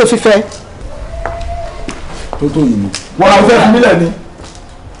kí ló dé tó fi fẹ́. tó tó yìí ni wọ́n á fẹ́ fún mi lẹ́ni.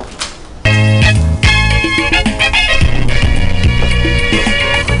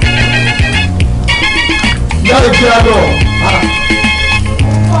 jáde kí á lọ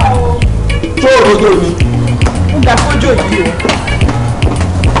tó òrojo ni. ó ga fójó yìí o.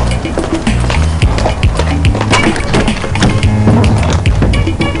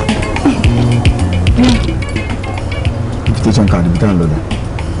 invitation card ibi tá à ń lọ dà.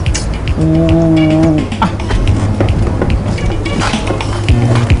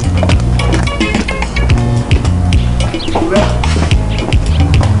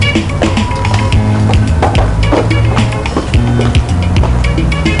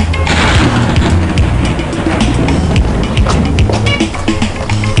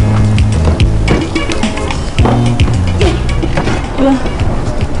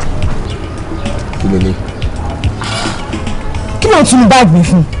 Tún bá gbé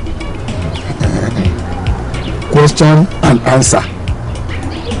fún. Question and answer.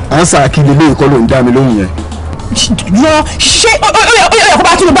 Answer kí lè lè kọ́ ló ń dá mi lóhùn yẹn. Yọ ṣé ó yẹ kó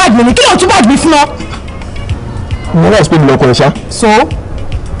bá tún bá gbé mi kí ló tún bá gbé fún ọ. Mo rẹ̀ pé mi lọ́kọ̀ ẹ̀ ṣá. So.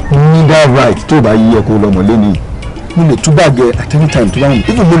 Ní that right tó bá yí ẹ kó lọ́mọ lé nìyí. Mo lè tú báàgì ẹ at any time tó bá wù mí.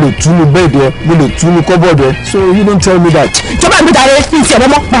 Even mo lè tú nu bẹ́ẹ̀dì ẹ, mo lè tú nu kọ́bọ̀dù ẹ. So you don't tell me that. Jọba mi dàrẹ́ fi ìfẹ́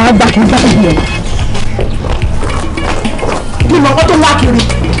ọmọ pa á gbà kí n gbà kí n lọ. Kí ni ọkọ tó wá kiri?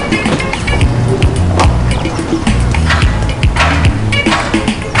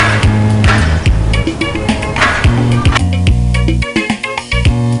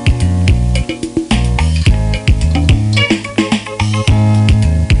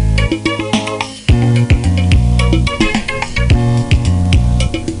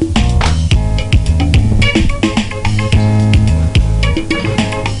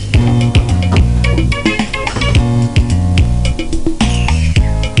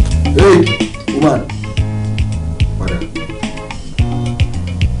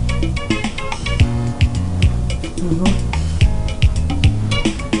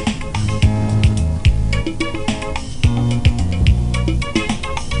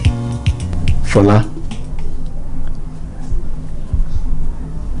 Fọlá,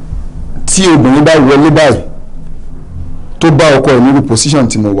 tí obìnrin bá wọlé báyìí tó bá ọkọ ẹ̀ nírú position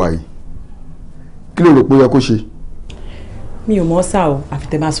tí mo wà yìí kí ló rò pé ó yẹ kó ṣe? Mi ò mọ̀ ṣá o àfi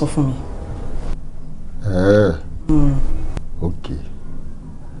tẹ́ bá sọ fún mi. Ok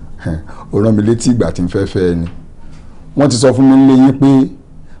ó rán mi létí ìgbà tí n fẹ́ fẹ́ ẹni wọ́n ti sọ fún mi nílé yín pé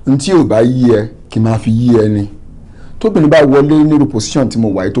n tí ò bá yí ẹ kí n máa fi yí ẹni tóbìnrin bá wọlé nírú position tí mo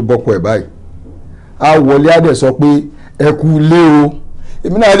wà yìí tó bọ́kọ ẹ̀ báyìí a wọlé á dẹ̀ sọ pé ẹ kú lé o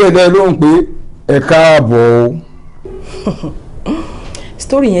èmi náà lè dẹ́ lóhùn pé ẹ káàbọ̀ o.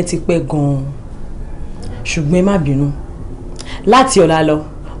 Story yẹn ti pẹ́ gan-an ṣùgbọ́n ẹ má bínú láti ọ̀la lọ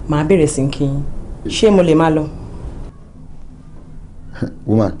màá bẹ̀rẹ̀ sí kí yín ṣé mo lè máa lọ.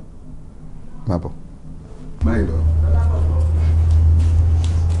 woman má bọ̀. báyìí lọ.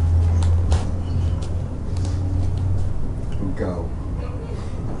 ga o.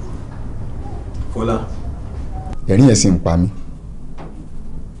 Fọlá. ẹ̀rín yẹn sì ń pa mí.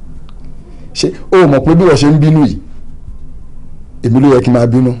 ṣé o mọ̀ pé bí wọ́n ṣe ń bínú yìí èmi ló yẹ kí n máa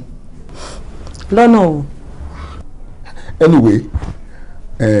bínú. lọ́nà o. anyway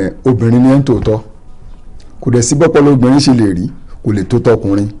obìnrin ni ẹ̀ ń tòótọ́ kò dẹ̀ sí bọ́pọ̀ lóbìnrin ṣe lè rí kò lè tó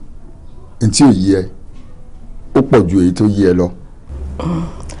tọkùnrin ntí ò yí ẹ ó pọ̀ ju èyí tó yí ẹ lọ.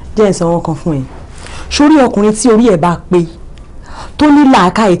 jẹ́ ẹ̀ sọ wọn kan fún ẹ sórí ọkùnrin tí orí ẹ̀ bá pé tó ní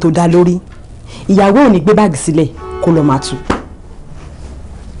làákàyè tó dá lórí ìyàwó ò ní gbé báàgì sílẹ̀ kó lọ́ọ́ máa tú.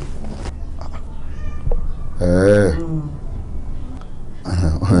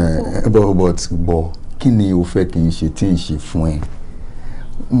 bọ̀ kí ni o fẹ́ kí n ṣe tí n ṣe fún ẹ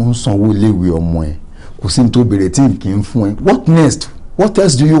mo ń sanwó iléèwé ọmọ ẹ kò sí ní tó béèrè tí n kì í fún ẹ what next what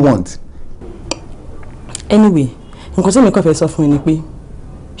else do you want. anyway nǹkan tí mi kàn fẹ́ sọ fún ẹ ni pé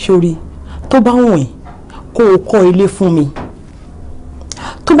sórí tó bá wọ̀n ẹ́ kó o kọ́ ilé fún mi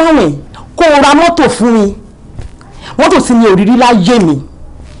tó bá wọ̀n ẹ́ kó o ra mọ́tò fún mi mọ́tò tí mi ò rí rí láyé mi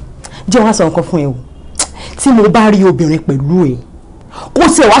jẹ́ wọ́n á sọ nǹkan fún ẹ o tí mo bá rí obìnrin pẹ̀lú ẹ kó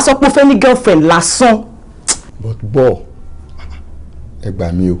sì wá sọ pé ó fẹ́ ní girlfriend lásán. but bọ́ ẹ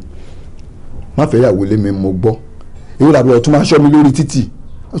gbà mí o má fẹ́ yàwó lé mi mo gbọ́ èyí làbọ̀ tún máa ṣọ́ mi lórí títì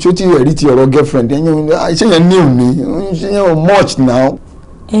ṣó tí ẹ̀rí ti ọ̀rọ̀ girlfriend iṣẹ́ yẹn ní òní iṣẹ́ yẹn ò much now.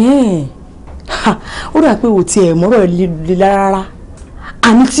 ó dà pé o tiẹ̀ mọ́rọ̀ líle rárá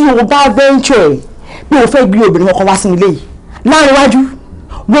àní tí o bá venture ẹ̀ pé o fẹ́ gbé obìnrin kankan wá sínú ilé yìí láàrin iwájú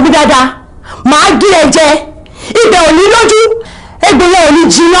wo bí dáadáa màá gé ẹ jẹ ibẹ̀ ò ní lójú egbò yẹn ò ní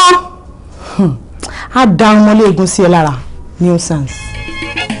jiná á da ọmọlé egun sí ẹ lára nuisance.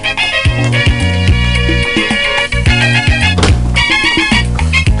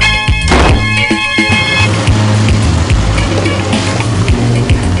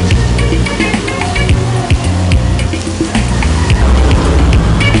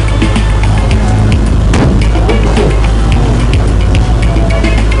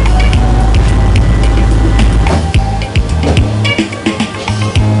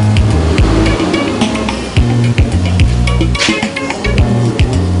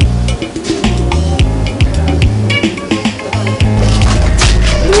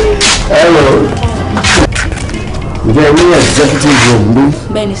 ǹjẹ́ ní executive room bí.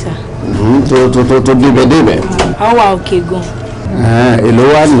 bẹ́ẹ̀ni sà. tó débẹ̀. àwọn wà òkè gan. èlò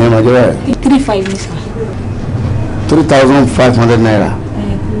wa ní ẹ̀rọ ọjọ́ rẹ̀. 3,500 ní sà. 3,500 naira.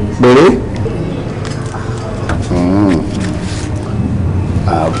 péré.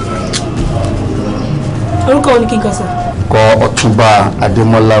 orúkọ wo ni kí n kọ sà. kọ Ọ̀túnba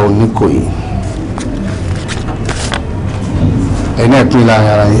Adémọ́lá Oníkòyí. ẹ̀yin náà pín láàrin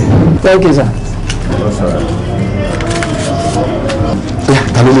ara yín. thank you sir.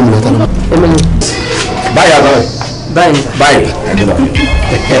 ta ló lè mú lọ ta ló mú. báyìí àbá rẹ. báyìí. báyìí.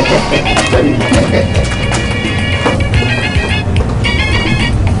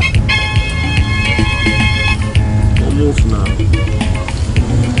 move now.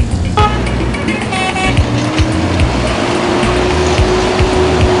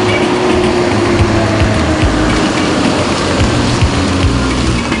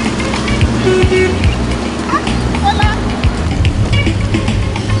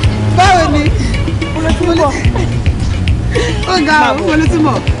 ó ga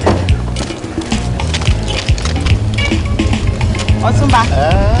olùtúmọ̀. Ọ̀túnba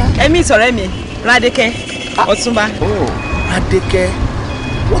èmi ìsọ̀rẹ́ mi Rádékẹ́ Ọ̀túnba. Oh, Rádékẹ́,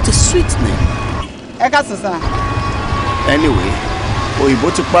 what a sweet name. ẹ ká sùn sàn. Anyway, òyìnbó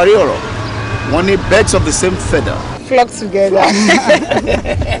ti parí ọ̀rọ̀ wọ́n ní birds of the same feather flock together.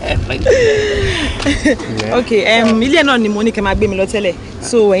 Okay, ilé náà ni mo ní kẹ́ máa gbé mi lọ tẹ́lẹ̀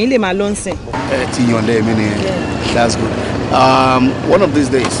so ẹ̀yin lè máa lọ nsìn. ti yọ̀ǹda èmi nìyẹn. That's good. One of these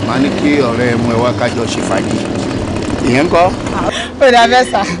days màá ní kí ọ̀rẹ́ mu ẹ wá kájọ ṣe fàájì. ìyẹn kọ́. ó dà bẹ́ẹ̀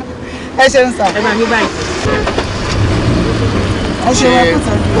sà ẹ ṣeun sà. ẹ máa gbé báyìí. ẹ ṣe wọn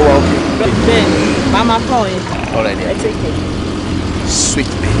kúta. ó wà ókè. bẹ́ẹ̀ ni màá máa kọ́ ọ̀yẹ́. Alright, ẹ take care.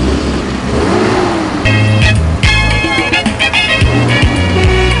 Sweet baby.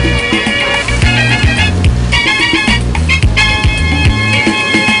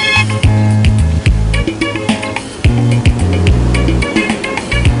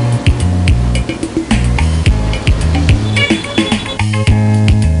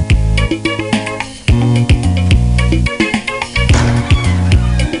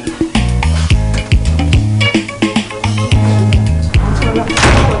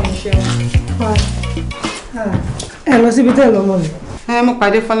 ẹ lọ síbi tẹ́ ẹ lọ́mọ mi. Mo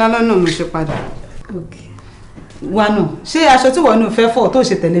pàdé Fọlá lọ́nà mo ṣe padà. Wa náà ṣé aṣọ tí wọ́n náà fẹ́ fọ̀ tó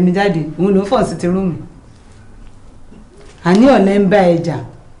ṣe tẹ̀lé mi jáde òun ló fọ̀ sí ti rúùmù. Àní ọ̀lẹ́ ń bá ẹja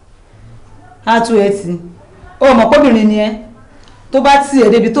á tú ẹ ti ó mọ̀ pọ́bìnrin ni ẹ tó bá tì ẹ́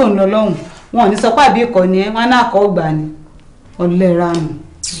débi tó ń lọ lọ́hùn wọn ò ní sọ pé àbí ìkọ́ ni ẹ wọn á náà kọ́ gbà ni ọ̀lẹ́ ranù.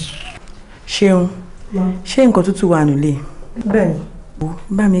 Ṣeun ṣé nǹkan tútù wà nílé? Bẹ́ẹ̀ni.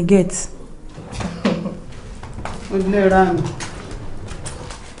 Bá mi get. Ọ̀lẹ́ ranù.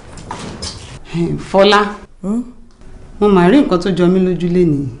 Fọlá mo máa rí nǹkan tó jọ mí lójú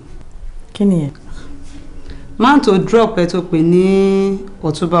lénìí. Kí ni yẹn? Máa tó drop ẹ tó pè ní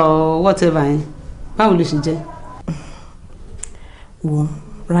Ọ̀túnba or whatever yẹn báwo ló ṣe jẹ́? Wo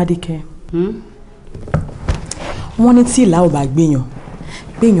Rádìkẹ́ wọ́n ní tí ìlà ò bá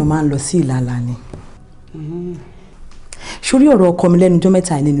gbéyàn máa ń lọ sí ìlàlà ni. Sórí ọ̀rọ̀ ọkọ mi lẹ́nu ọjọ́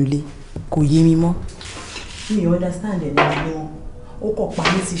mẹ́ta nínú ilé kò yé mi mọ́. Mi ò understand ẹ̀ ní wọn ó kọ̀ pa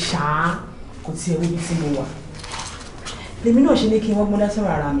mí ti ṣáá kò tí ẹ wí tí mo wà. Lèmi náà ṣe ní kí wọ́n gbọ́dá sọ̀rọ̀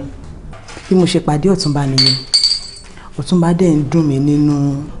ara mi. Bí mo ṣe pàdé Ọ̀túnba nìyẹn Ọ̀túnba dẹ̀ ń dùn mí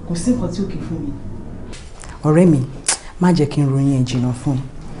nínú. Kò sí nǹkan tí ó kì í fún mi. Ọ̀rẹ́ mi má jẹ́ kí n ròyìn ẹ̀ jìnnà fún un.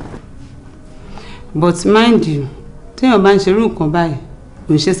 But mind you téèyàn bá ń ṣerú nǹkan báyìí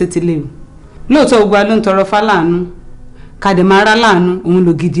kò ń ṣe sí tilé o. Lóòótọ́ gbogbo ló ń tọrọ fáláàánú kàdé máa rá láàánú òun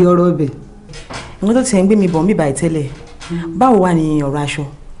ló gidi ọ̀rọ̀ ọbẹ̀. Nǹkan tó ti ń gbé mi bọ̀ ń bíbà ìtẹ́lẹ̀ báwo wà ní ọ̀rọ̀ aṣọ?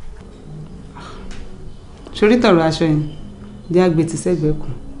 Sórí tọ̀rọ̀ aṣọ yẹn jẹ́ àgbè tí sẹ́gbẹ̀ẹ́ kù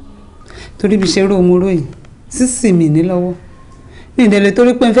torí bí ṣe ró omo ròyìn sísì mi ní lọ́wọ́ ní ìdẹ̀lẹ̀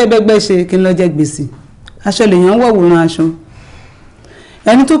torí pé ń fẹ́ bẹ́gbẹ́ ṣe kí n lọ jẹ gbèsè aṣọ lèèyàn wọ̀ wòran aṣọ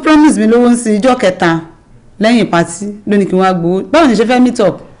ẹni tó promise mi lówó ń sin ijọ́ kẹta lẹ́yìn pàtí lónìí kí wọ́n á gbowó báwo ni ṣe fẹ́ meet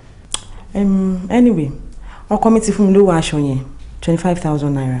up. Anyway ọkọ mi ti fún mi lówó aṣọ yẹn 25,000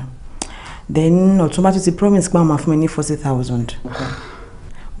 naira then Ọ̀túnba tún ti promise pé àwọn máa fún mi ní 40,000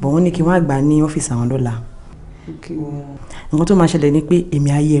 but wọ́n ní kí wọ́n á gbà ní ọ́fíìsì àwọn dọ́là. Nǹkan tó máa ṣẹlẹ̀ ni pé èmi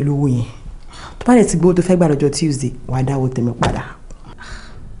ayé ẹ lówó yẹn tó bá lè ti gbówó tó fẹ́ gbà lọ́jọ́ Tuesday wàá dáwó tèmi padà.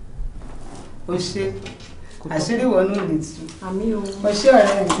 O ṣe àṣírí wọn náà lè tú. Àmì o. O ṣe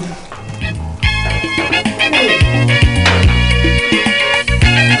ọ̀rẹ́ mi.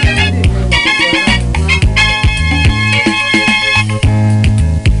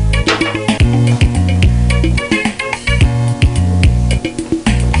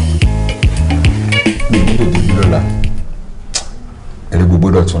 Ẹ̀rí gbogbo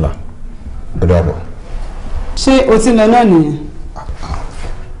dọ̀tún la ọ̀dọ̀ àbọ̀. Ṣé o ti lọ náà nìyẹn?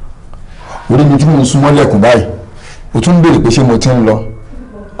 Orí mi tí mo ń súnmọ́ lẹ́kùn báyìí o tún ń béèrè pé ṣé mo ti ń lọ.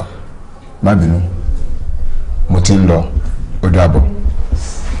 Má bínú mo ti ń lọ ọ̀dọ̀ àbọ̀.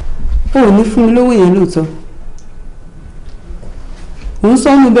 O ò ní fún mi lówó yẹn lóòótọ́. Ò ń sọ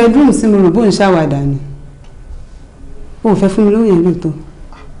ní bedroom sí mi rò bó ń ṣàwàdà ni. O ò fẹ́ fún mi lówó yẹn lóòótọ́.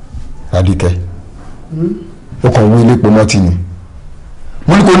 Adíkẹ́ ó kàn wí ilé pọ̀ mọ́tì ni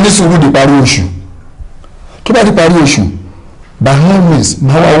mo ní kó ní sùúrù di parí oṣù tó bá di parí oṣù by all means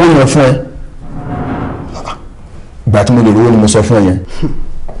máa wá owó yẹn fún ẹ ìgbà tí mo lè rówó ni mo sọ fún ẹ yẹn.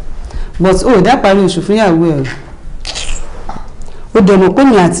 But o ò dá parí oṣù fún ìyàwó ẹ o dẹ̀ mọ̀ pé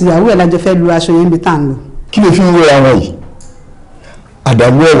mi àti ìyàwó ẹ lájọ fẹ́ lu aṣọ yẹn bí tá à ń lò. Kí ló fi ń wéra wọn yìí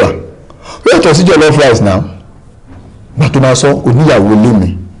àdàlú ẹ̀wà ó yàtọ̀ sí jollof rice náà gbà tó máa sọ oníyàwó ilé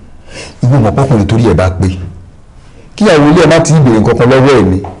mi ìwọ mọ̀ pọ́kùnrin torí ẹ̀ bá pé kíyàwó ilé ẹ̀ má ti ìbèrè nǹkan kan lọ́wọ́ ẹ̀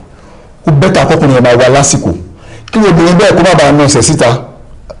ni ó bẹ́tà kọ́kùnrin ẹ̀ máa wá lásìkò kí obìnrin bẹ́ẹ̀ kó má bàa nà ọ̀sẹ̀ síta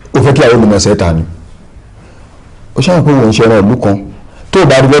ó fẹ́ kíyàwó mi nà ọ̀sẹ̀ ta ni ó ṣàwọn pé òun ṣe ẹran ìlú kan tó o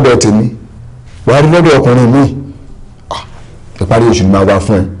bá rí lọ́dọ̀ tèmi wàá rí lọ́dọ̀ ọkùnrin mi ìparí oṣù ni máa wá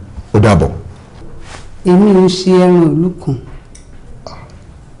fún ẹ ó dàbọ̀. Èmi ò ṣe ẹran ìlú kan.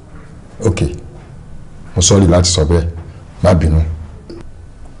 Ok mo sọ́ọ́rì láti sọ bẹ́ẹ̀ má bínú.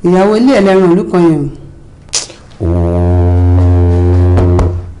 Ìyàwó ilé ẹlẹ́ran ìlú kan yẹn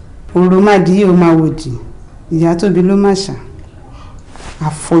òrò má di yìí ó máa wòdì ìyá tóbi ló má ṣá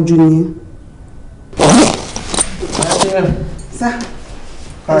àfọ́jú ni. Sá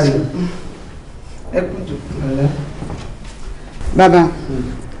ẹ kú jù. Bàbá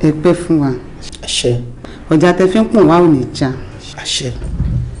ẹ pẹ́ fún wa. Àṣẹ. Ọjà tẹ fi ń pọ̀n wá ò ní já. Àṣẹ.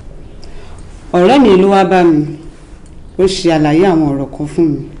 Ọ̀rẹ́ mi ló wá bá mi ó ṣe àlàyé àwọn ọ̀rọ̀ kan fún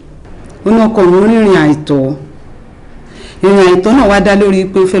mi ó ní ọkọ mi rìnrìn àìtọ́ ìrìn àìtọ́ náà wá dá lórí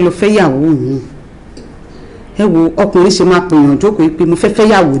pé ó fẹ́ lọ fẹ́yàwó mi ẹ wo ọkùnrin ṣe máa pèèyàn jókòó pé mo fẹ́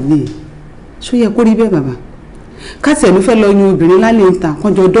fẹ́yàwó lé ṣó yẹ kó rí bẹ́ẹ̀ bàbá káàtì ẹ̀ ló fẹ́ lọ yan obìnrin lálẹ́ ń ta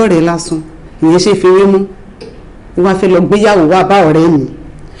kánjọ dọ́rẹ̀ẹ́ lásán ìyẹn ṣe fi wé mú ó wá fẹ́ lọ gbéyàwó wá bá ọ̀rẹ́ mi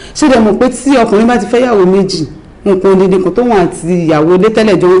ṣé dẹ̀ mọ̀ pé tí ọkùnrin bá ti fẹ́yàwó méjì nǹkan odidi kan tó wọn àti ìyàwó ilé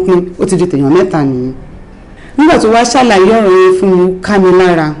tẹ́lẹ̀ jọ ń pín ó ti di tèèyàn mẹ́ta nìyẹn nígbà tó wá ṣàlàyé ọ̀rọ̀ yẹn fún mi ká mi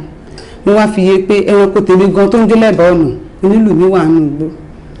lára mo wá fi yé pé ẹranko tèmi gan tó ń gé lẹ́bàá ọ̀nà onílù mi wà nù gbó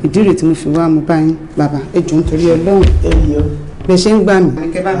ìdí rèé tí mo fi wá mo bá yín bàbá ẹ jọ̀ọ́ nítorí Ọlọ́run bẹ́ẹ̀ ṣe ń gbà mí.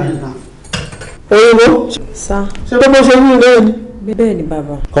 òyìnbó sá. ṣé bó ṣe wí lẹ́yìn ni. bẹ́ẹ̀ ni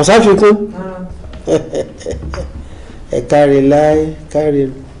bàbá. kò sáfikún ẹ káre láyé káre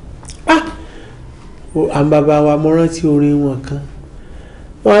àwọn bàbá wa mo rántí orin wọn kan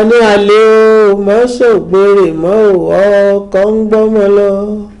wọn ní alẹ́ o má ṣògbèrè mọ́ ọkọ̀ ń gbọ́mọ lọ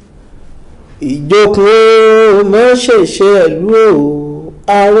ìjókòó o má ṣèṣe ẹ̀lú o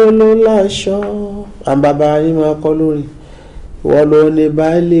aró ló láṣọ àwọn bàbá yín máa kọ́ lórí ìwọ ló ní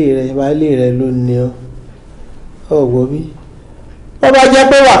baálé rẹ ló ní ọ ọgbọ́n bí wọ́n bá jẹ́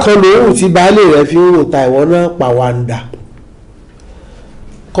pé wà kan lòun tí baálé rẹ fi ń rò ta ìwọ náà pàwàǹdà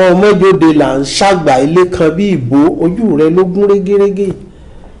kan ọmọdé là ń ṣàgbà ilé kan bí ìbò ojú rẹ ló gún régérégé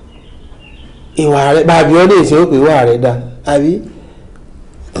ìwà rẹ bàbí ọ lè ṣe ó pé ìwà rẹ dá àbí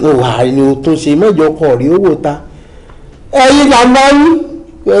ìwà rẹ ni o tún ṣe mọ́jọ kọ̀ rí owó ta ẹ̀yin là ń bá rí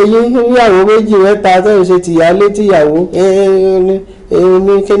ẹ̀yin níyàwó méjì mẹ́ta tó ń ṣe tìyálé tìyàwó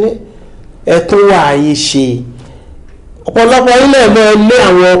ní kíní ẹ̀tún wà yín ṣe ọ̀pọ̀lọpọ̀ ilé mọ́ lé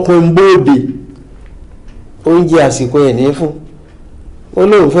àwọn ọkùnrin bóde oúnjẹ àsìkò ẹ̀ ní fún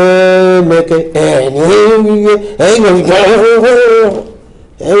olóòfẹ́ mẹ́kẹ́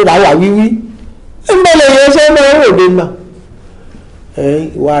ẹ̀yìn làwà wíwí ẹ̀mẹ́lẹ̀ yẹn ṣe máa ń ròde mà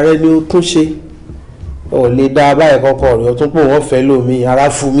ìwà rẹ ni o tún ṣe ò lè dá báyìí kọ́kọ́ rẹ̀ o tún pò wọ́n fẹ́ lómi ara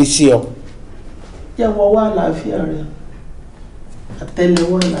fún mi sí ọ. jẹ́wọ́ wá àlàáfíà rẹ̀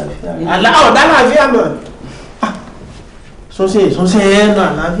àtẹ́lẹwọ́ àlàáfíà rẹ̀ ọ̀dà àlàáfíà mọ̀ sọ́sẹ̀ ẹ̀ nà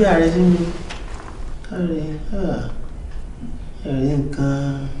àlàáfíà rẹ̀ sí mi ẹ̀rí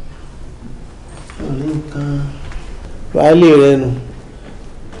nǹkan baálé rẹ̀ nù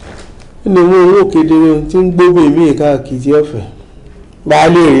ní mú owó kedere tí ń gbóbè mí káàkiri ọ̀fẹ́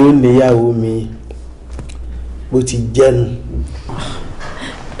baálé rẹ̀ ó níyàwó mi bó ti jẹ́nu.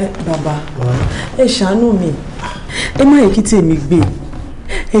 Bàbá ẹ ṣàánú mi ẹ má yẹ kí tèmi gbé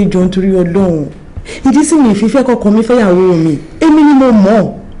ẹ jọ̀ọ́ nítorí Ọlọ́run ìdí sí mi ìfífẹ́ kọ́kọ́ mi fẹ́yàwó mi èmi ni mo mọ̀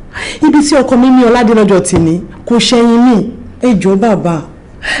ibi tí ọkọ mi ní ọládé lọ́jọ́ tìní kò ṣẹ̀yìn mi ẹ jọ̀ọ́ bàbá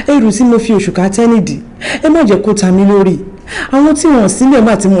ẹrù tí mo fi òṣùká tẹ́nìdì ẹ má jẹ́ kó ta mí lórí àwọn tí wọ́n sílẹ̀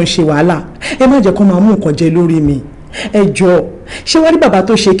má tí mo ń ṣe wàhálà ẹ má jẹ́ kó máa mú nǹkan jẹ lórí mi ẹ jọ̀ọ́ ṣé wá rí bàbá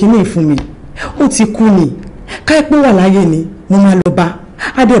tó ṣe kinní fún mi ó ti kú ni káyọ̀ pé wà láyé ni mo máa lọ bá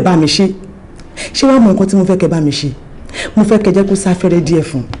á dẹ̀ bá mi ṣe ṣé wàá mọ nǹkan tí mo fẹ́ kẹ́ bá mi ṣe mo fẹ́ kẹ́ jẹ́ kó sáfẹ́rẹ́ díẹ̀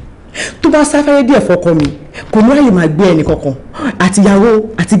fún tó bá sáfẹ́rẹ́ díẹ̀ fọkọ mi kò ní àyè máa gbé ẹnì kankan àtìyàwó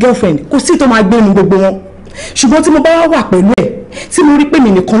àti girlfriend kò sí tó máa gbé nu gbogbo wọn ṣùgbọ́n tí mo bá wà pẹ̀lú ẹ̀ tí mo rí pé mi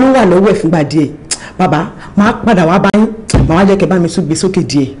nìkan ló wà lọ́wọ́ ẹ̀ fúngbà díẹ̀ bàbá máa padà wá bá yín màá wá jẹ́ kẹ́ bá mi tún gbé sókè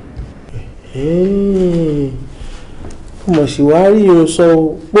díẹ̀. mo sì wá rí irun sọ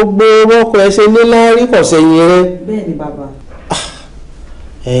gbogbo ọkọ ẹ ṣe ní láárí kò sẹ́yìn rẹ. bẹ́ẹ̀ ni bàbá.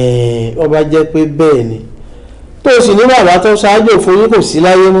 ọba jẹ́ pé bẹ́ẹ̀ ni tó o sì ní bàbá tó ṣáájú fún yín kò sí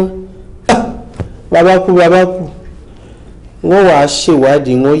láyé mọ́ bàbá kú wọ́n wàá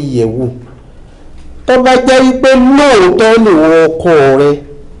ṣèwádìí wọ́n yẹ̀ wò tó bá jẹ́ wípé lóòótọ́ nìwọ ọkọ rẹ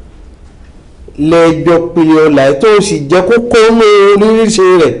lẹ́jọ́ pé ọ̀la tó o sì jẹ́ kókó ní oríṣi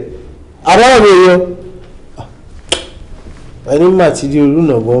rẹ̀ àwọn èèyàn ẹni màtí di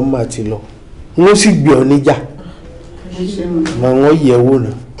olùnàbọ̀ màtí lọ wọ́n sì gbé ọ níjà mà wọ́n yẹ̀ wò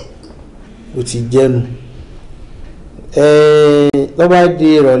náà ó ti jẹ́nu tó bá di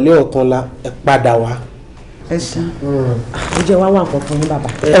ìrọ̀lẹ́ ọ̀túnla ẹ padà wá. ẹ ṣe ó jẹ́ wá wà nǹkan fún yín bàbá.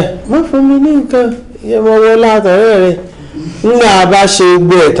 wọ́n fún mi ní nǹkan ìyẹn mo wọ látọ̀rẹ́ rẹ̀ nígbà bá ṣe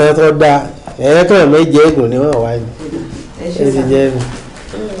gbé ẹ̀tàn tó dáa ẹ̀ẹ́kàn méje ẹ̀gùn ni wọ́n wá ní ẹ ti jẹ́ nu.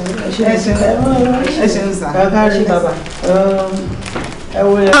 ẹ ṣeun sà ẹ ṣe bàbá.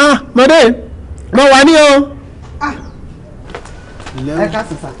 mọ̀dé mo wà ní o. ẹ ká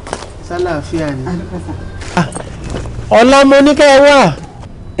sùn sà. sálàáfíà ni. ọ̀la mo ní kẹ́ ẹ wà.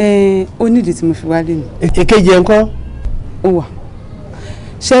 ó nídìí tí mo fi wálé ni. èkejì ẹ̀ ń kọ́. ó wà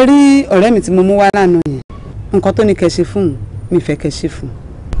ṣe rí ọ̀rẹ́ mi tí mo mú wá lánàá yẹn nǹkan tó ní kẹ́ ṣe fún un mi fẹ́ kẹ́ ṣe fún un.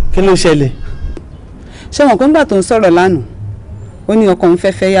 kí ló ṣẹlẹ̀. ṣé wọn kó ń gbà tó ń sọ̀rọ̀ lánàá ó ní ọkọ òun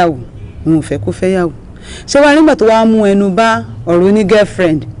fẹ́ fẹ́yàwó òun ò fẹ́ kó fẹ́yàwó ṣé wàá nígbà tó wàá mú ẹnu bá ọ̀rọ̀ oní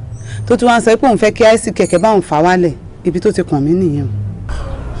girlfriend tó tún wá ń sọ pé òun fẹ́ kí àìsí kẹ̀kẹ́ bá òun fà wálẹ̀ ibi tó ti kàn mí nìyẹn.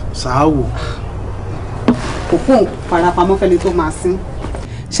 ṣáàwò. kò fún òun farapamọ́ fẹ́ni tó máa sín.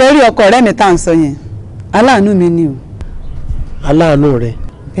 ṣé rí ọkọ ọ̀rẹ́ mi tá à ń sọ yẹn aláàánú mi ni o. aláàánú rẹ.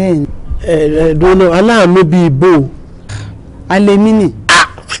 bẹ́ẹ̀ni. dúró aláàánú bíi bò. alẹ́ mi nì.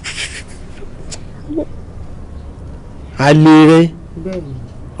 àlè rẹ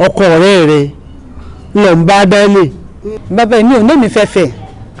ọkọ ọ̀rẹ́ rẹ lọ ń bá dálé. bàbá mi ò ní mi fẹ́fẹ́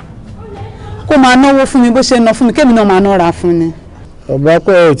kó máa náwó fún mi bó ṣe ná fún mi kémi náà máa nára fún ni. ọba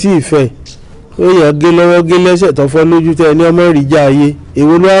pẹ́ ò tí ì fẹ́ ó yàn gé lọ́wọ́ gé lẹ́sẹ̀ tó fọ́ lójú tẹ ní ọmọ ìrìjà ayé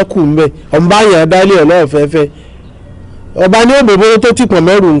èwo ló wá kù ń bẹ̀ ọba yàn dálé ọlọ́ọ̀fẹ́fẹ́ ọba ní òbòbó tó ti pọ̀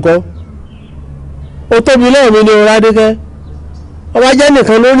mẹ́rù nǹkan ó tóbi lẹ́ẹ̀mí ní Ọládékẹ́ ọba jẹ́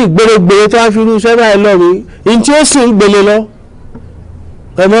nìkan lórí gbèrègbèrè tó wá fi irú iṣẹ́ báyìí lọ́ọ̀mí ní tí ó sì ń gbélé lọ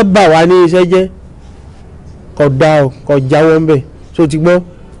ẹ mọ́ bà wá ní iṣẹ́ jẹ́ kò dá o kò jáwọ́ ń bẹ̀ tó ti gbọ́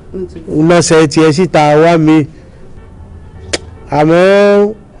nọ́ọ̀sẹ̀ tiẹ̀ síta wá mi àmọ́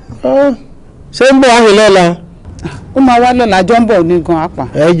ṣé ń bọ̀ wáyé lọ́la. ó máa wá lọ́la jọ ń bọ̀ ní gan apá.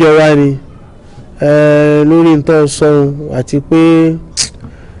 ẹ jọ wá ni lórí nǹkan sọ̀hún àti pé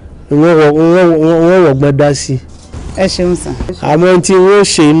wọ́n wọ̀gbọ́n dá sí i. ẹ ṣeun sàn. àmọ́ tí wọ́n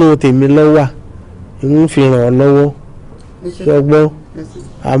ṣe inú tèmi lọ́wọ́ ń fi ràn ọ́ lọ́wọ́ ṣọgbọ́n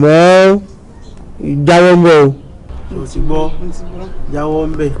àmọ́ jáwọ́ ń bẹ̀ o. o ti gbọ́ jáwọ́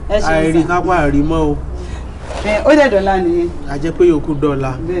ń bẹ̀ àìrí kápá àrímọ́ o. ó dẹ̀ dọ̀la nìyẹn. a jẹ́ pé yòókù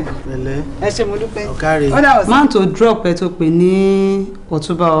dọ̀la pẹ̀lẹ́. ẹ ṣe mo dúpẹ́. ọ̀kárẹ̀. máa tó drop ẹ tó pè ní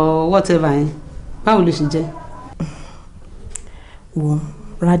Ọ̀túnba or whatever yẹn báwo ló ṣe jẹ́. wo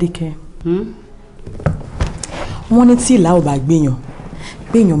Rádìkẹ́ wọ́n ní tí ìlà ò bá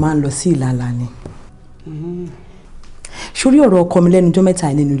gbéyàn máa ń lọ sí ìlàlà ni. sórí ọ̀rọ̀ ọkọ mi lẹ́nu ọjọ́ mẹ́ta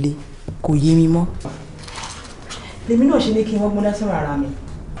nínú ilé kò yé mi mọ́. lèmi náà ṣe ní kí wọ́n gbọ́dá sọ̀rọ̀ ara mi.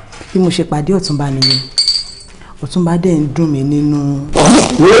 bí mo ṣe pàdé Ọ̀túnba nìyẹn Ọ̀túnba dẹ̀ ń dùn mí nínú.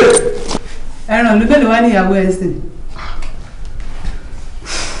 ẹran olúbẹ̀lẹ̀ wá ní ìyàwó ẹ̀ sìn.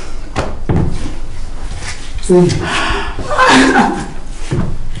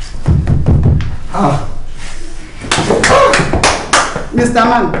 Mr.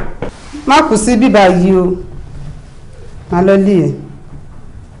 Man má kù sí bíbá yìí o má lọ lé ẹ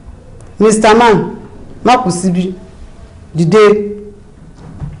Mr. Man má kù síbi dìde.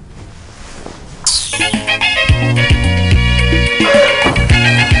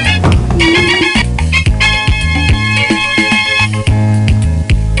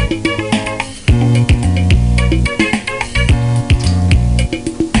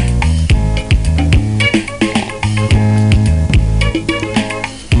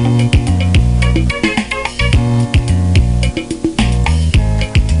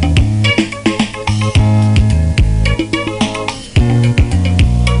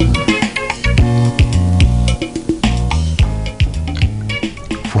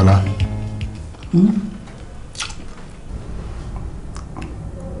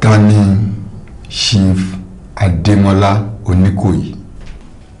 Oníkòyí.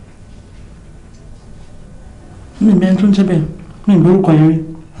 mi bẹ́ẹ̀ tó ń jẹ́ bẹ́ẹ̀ mi ìgbórúkọ yẹn rí.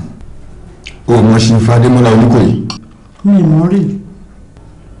 o mọ̀ Chief Adémọ́lá Oníkòyí. mi mọ̀ rí.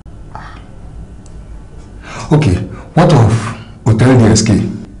 Okay, what of Hotel DSK?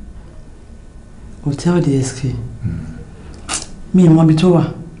 Hotel DSK. mi mọ̀ ibi tó wà.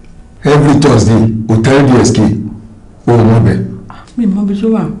 Every Thursday Hotel DSK o mọ̀ bẹ́ẹ̀. mi mọ̀ ibi tó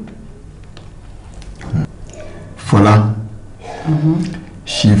wà. Fọlá.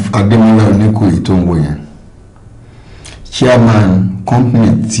 Chief Adémọ́lá Oníkòyí tó ń wò yẹn chairman company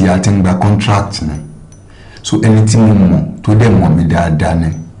tí a ti ń gba contract ni so ẹni tí mo mọ̀ tó dẹ̀ mọ̀ mí dáadáa ni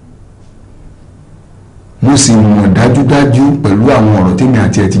mo sì mọ̀ dájúdájú pẹ̀lú àwọn ọ̀rọ̀ tèmi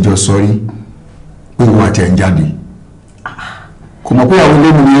àti ẹ̀ ti jọ sọ rí pé òun àti ẹ̀ ń jáde kò mọ̀ pé àwọn ilé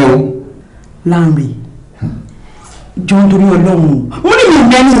mi yẹn o. Láńre jọ ń torí Ọlọ́run mo ní mi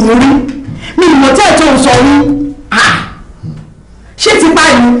mẹ́ni ìwúrí mi ìmọ̀ tí ẹ̀ tó ń sọ rí ṣé ti bá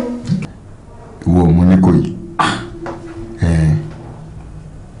yìí. ìwọ mo ní kò yìí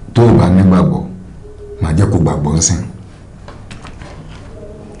tó o bá nígbàgbọ́ màá jẹ́ kó gbàgbọ́ ń sìn.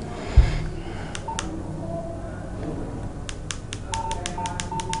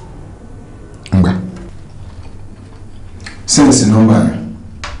 ngbà sẹ́ǹsì nọ́mbà yẹn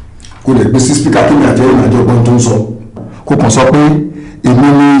kó lè gbé sí spíkà kí ni àjẹ́ ìrìnàjò ọgbọ́n tó ń sọ kó kàn sọ pé èmi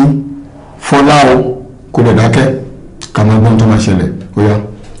ni Fọlá o kó lè dákẹ́ ká máa gbọ́n tó máa ṣẹlẹ̀ ó yá.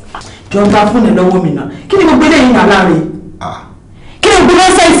 jọ gba fóònù lọ́wọ́ mi náà kí ni gbogbo eléyìí náà láre kí ni gbogbo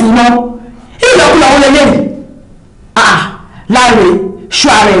nọ́ọ̀sẹ̀sì náà ìlọ́kùlọ̀ wọn lélẹ́yìn láre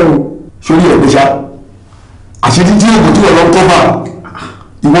ṣọ́ ara ẹ̀ o. sórí ẹ̀ gbéṣà àṣírí tí èèyàn tó lọ kọ́ bá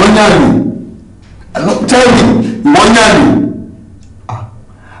ìwọ ń yàrá tẹ́lẹ̀ ìwọ ń yàrá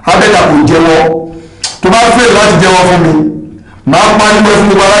abẹ́dà kò jẹ́wọ́ tó bá fẹ́ láti jẹ́wọ́ fún mi máa pariwo fún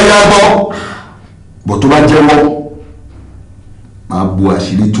gbogbo aráyé àgbọ̀ bọ̀ tó bá jẹ́wọ́ máa bu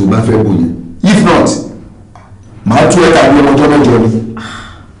àṣírí tó bá fẹ́ bò yẹn if not máa tú ẹ̀ka bí ọmọjọ́ mẹ́jọ ni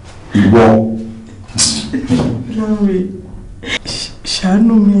ìwọ. Láre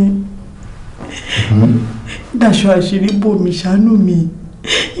ṣàánú mi dáṣọ àṣírí bò mí ṣàánú mi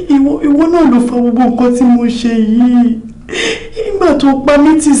ìwọ náà ló fa gbogbo nǹkan tí mo ṣe yìí nígbà tó pa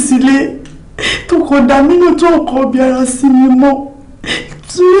mí tì sílé tó kọ dá mí náà tó kọ bí ara sí mi mọ́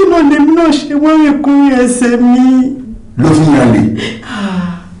torí náà lèmi náà ṣe wọ́n ìkúnrin ẹsẹ̀ mi. ló fi yàn lè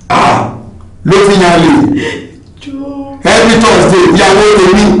ló fi yàn lè every Thursday ìyàwó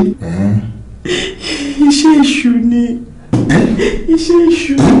tèmi. Iṣẹ́ èṣù ni. Iṣẹ́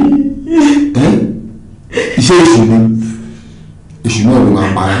èṣù ni. Iṣẹ́ èṣù ni. Èṣù náà ló máa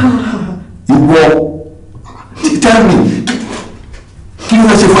pa ẹ́. Ìwọ tell me kí ló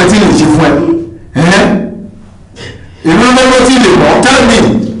fẹ́ ṣe fún ẹ tí lè ṣe fún ẹ? Èló lọ́wọ́ tí lè bọ́ tell me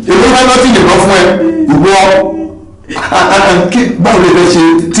èló lọ́wọ́ tí lè bọ́ fún ẹ? Ìwọ báwo lè fẹ́ ṣe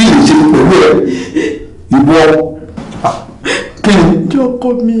tí lè ṣe pẹ̀lú ẹ? Ìwọ kí ni? Jọkọ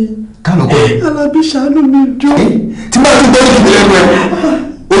mi. Kálọ̀ kọ́ ẹ. Alábí ṣàánú mi jọ. Tí bá tún gbọ́ ìdílé lẹ́nu ẹ,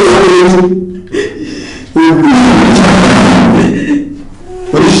 ó yẹ kó lè ní.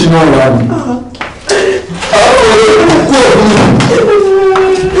 Oríṣi náà wà ní. Kú òkú.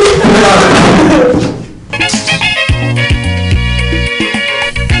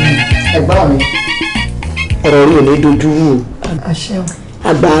 Ẹ̀gbọ́n mi, ọ̀rọ̀ rí ò ní dojú rú o.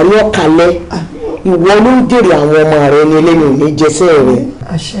 Àgbàrí ọ̀kàlẹ̀, ìwọ ló ń jèrè àwọn ọmọ rẹ ní eléyìí ò ní jẹsẹ̀ rẹ.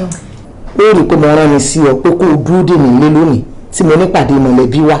 Ó rí pé mo rán mi sí ọ pé kó o dúró dè mí lé lónìí tí mo ní ìpàdé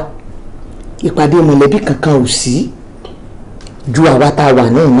mọ̀lẹ́bí wá. Ìpàdé mọ̀lẹ́bí kankan ò sí ju àwa tá a wà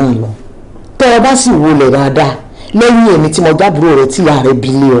náà náà lọ. Tẹ́ ẹ bá sì wọlé dáadáa lẹ́yìn èmi tí mo jábúrò rẹ tí ìyá rẹ bí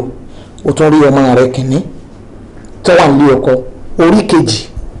lé ọ o tún rí ọmọ rẹ kìíní tó wà nílé ọkọ orí kejì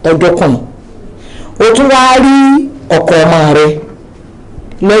tọjọkùnrin o tún wá rí ọkọ ọmọ rẹ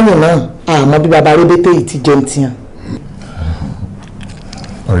lẹ́yìn náà àmọ́ bí baba rébété yìí ti jẹun tiyan.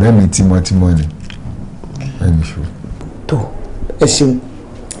 Ọ̀rẹ́ mi tímọ́tímọ́ ni ẹni ṣó. Tó ẹ ṣeun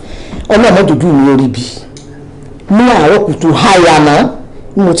ọlọ́mọ dúdú mi lórí bí ní àárọ̀ kùtù háyànà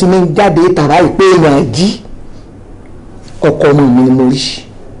ni mo ti ní jáde tàrá ìpé èèyàn jí ọkọ ọmọ mi ni mo rí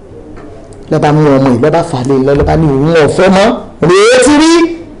lọ́ba mú ọmọ yìí lọ́ba fà lé lọ́ba ní òun ọ̀fẹ́ mọ́ rèé ti rí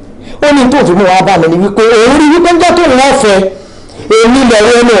ó ní tó fi mú wa bá mi ní wípé òun rí wípé ńjọ́ tó wọ́n fẹ́ èmi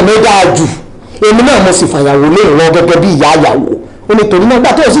lọ́wọ́ ẹni ọ̀nà dáa jù èmi náà mo sì fàyàwó lé ìran gẹ́gẹ́ bí ìyá àyàwó ó ní torí náà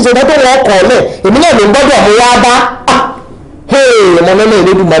gbà tó sì ṣe tó wọ́n kọ̀ ọ́ lẹ̀ èmi náà ló ń gbọ́dọ̀ mú wa bá ọmọ lọ́nà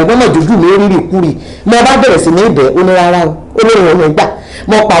ìlédùn màrí mọ́mọ́ jòjú mi rírì kúrì mo bá bẹ̀rẹ̀ sí ní ibẹ̀ ó ní rárá o ó ní ìwọ̀n ìgbà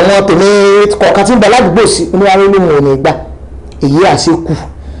mo pa àwọn tèmi kọ̀ọ̀kan tí ń bẹ ládùúgbò sí ó ní rárá ó ní ìwọ̀n ìgbà èyí àṣekù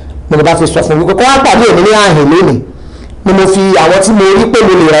mo bá fi sọ fún mi kókó wá pàdé èmi ní àhìn lónìí ni mo fi àwọn tí mo rí pé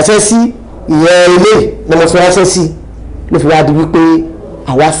mo lè ránṣẹ́ sí ìyẹn ilé ni mo fi ránṣẹ́ sí ló fi wá di wípé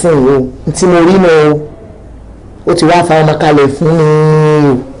àwa fún ìwọ tí mo rí náà ó ti wá fa ọmọ kalẹ̀ fún mi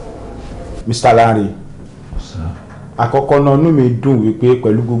o. Mr. Lanre àkọ́kọ́ náà inú mi dùn wípé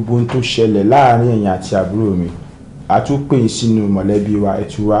pẹ̀lú gbogbo ohun tó ṣẹlẹ̀ láàrin ẹ̀yin àti àbúrò mi àtúpè sínú mọ̀lẹ́bí wa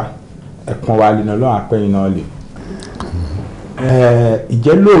ẹ̀túwá ẹ̀pọ̀n wa lè nà lọ́wọ́ àpẹ́yìn náà lè.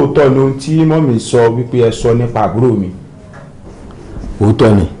 Ìjẹ́ lóòótọ́ ni ohun tí mọ́mì sọ wípé ẹ sọ nípa àbúrò mi.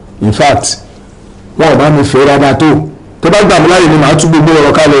 Òótọ́ ni in fact wọn ò bá mi fẹ́ dáadáa tó bá gbà mí láyè ni màá tún gbogbo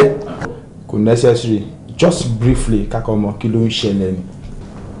ọ̀rọ̀ kalẹ̀. Kò necessary just briefly kákọ́ mọ kí ló ń ṣẹlẹ̀ ni.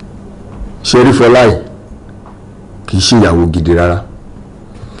 Ṣeré Fọláì kì í ṣe ìyàwó gidi rárá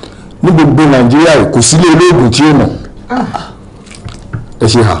ní gbogbo Nàìjíríà kò sílé olóògùn tí ó mọ̀ ẹ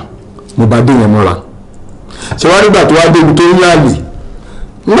ṣe hà mo bá dé yẹn mọ́ra ṣe wá nígbà tó wá débi tó ń yáàlì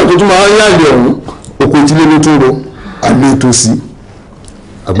nígbà tó tún máa ń yáàlì ọ̀hún òkú etílé ló tún ro àlẹ́ tó sí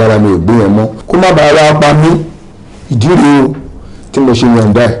agbára mi ò gbé yẹn mọ́ kó má bàa ra pa mí ìdí rèé o tí mo ṣe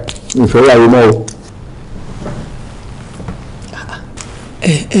yàǹda ẹ̀ ìfẹ́ yàwó mọ́ o.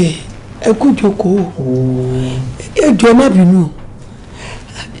 ẹ kú jókòó ẹ jọ̀ọ́ má bínú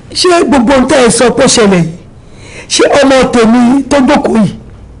ṣé gbogbo ohun tẹ́ ẹ sọ pé ṣẹlẹ̀ yìí ṣé ọmọ tèmi tó jókòó yìí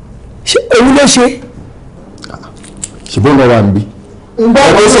ṣé òun ló ṣe. ṣùgbọ́n náà wà níbí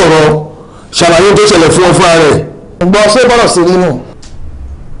ẹ tó sọ̀rọ̀ ṣàlàyé tó ṣẹlẹ̀ fún ọ fúnra rẹ̀. gbọ́ ṣé bọ́rọ̀ sí rí nù.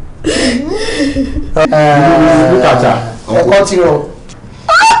 ẹ̀kọ́ ti rọ.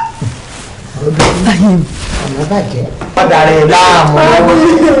 ọ̀nà bàjẹ́. ọ̀dà rẹ̀ láàmú lọ́wọ́.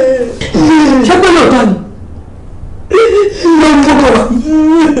 ṣé pé lóòótọ́ ni ló ń gbogbo wa.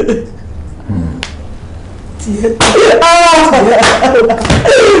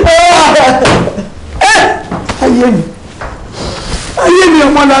 ayé mi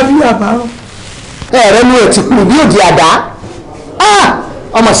ọmọ la fi àbárò. ẹ̀rẹ́ mi ò ti kú bí òdì àdá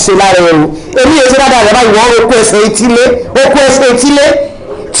ọmọ ṣe lára ẹ̀rù èmi èsì dáadáa rẹ̀ báyìí wọ́n okú ẹsẹ̀ etílé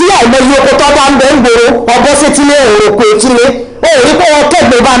tí àìmọye oko tó bá ń bẹ ń gbòòrò ọbọ̀ sí etílé èrò okú etílé ó rí pé wọ́n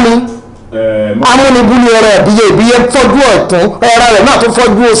kẹ́gbẹ́ bá mi amúnibúni ọ̀rọ̀ ìbíye fọ́jú ọ̀tún ọ̀rọ̀ rẹ̀ náà tó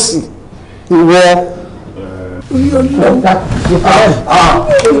fọ́jú òsì ìwọ.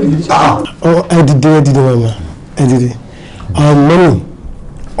 ẹ dìde mama ẹ dìde mọ́mì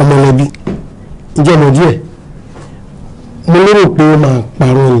ọmọlẹ́bí ìjọ ọmọ díẹ̀ mo lérò pé ó máa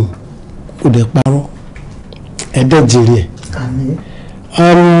parọ́ ni kò dẹ̀ parọ́ ẹ̀ẹ́dẹ́jìrì ẹ̀.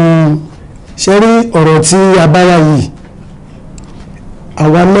 ṣe rí ọ̀rọ̀ tí a bá wá yìí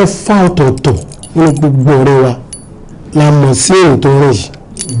àwa mẹ́fà ọ̀tọ̀ọ̀tọ̀ nínú gbogbo ọ̀rẹ́ wa la mọ̀ sí èrò tó rìn yìí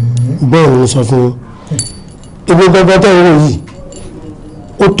bẹ́ẹ̀ ni mo sọ fún yín ibi gbogbo tó ń rìn yìí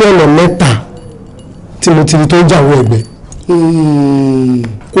ó tó ọ̀nà mẹ́ta tí mo ti rí tó ń jàwọ́ ẹ̀gbẹ́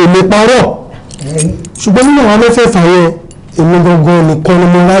kò lè parọ́ ṣùgbọ́n nínú àwọn mẹ́fẹ̀ẹ̀fà yẹn èmi gangan nìkan ni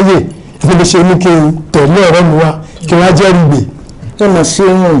mo ráyè bí mo ṣe ní kí n tẹ̀lé ọ̀rọ̀ mi wá kí wọ́n á jẹ́rìí gbè. ẹ mọ̀ sí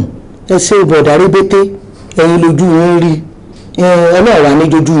ohun ẹ ṣe ìbọ̀dà rébété ẹ̀yin lójú yín rí ọlọ́run wà ní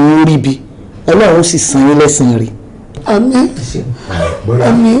jojú yín rí bi ọlọ́run sì san yín lẹ́sìn rí. àmín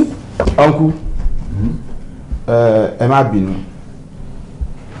àmín. ọ̀nkú ẹ má bínú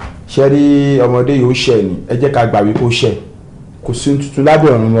ṣe rí ọmọdé yìí ó ṣẹ̀ ni ẹ jẹ́ ká gbà wí kó ṣẹ̀ kò sí tuntun lábẹ́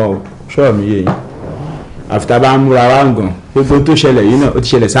ọ̀run mọ́ o ṣọ́ọ̀ mi yé yín àfitá bá ń múra wá ń gan gbogbo tó ṣẹlẹ̀ yìí náà ó ti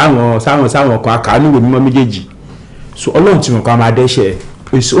ṣẹlẹ̀ sáwọn kan àkàánúwò mímọ́ méjèèjì so ọlọ́run tí wọn kàn máa dẹ́ṣẹ̀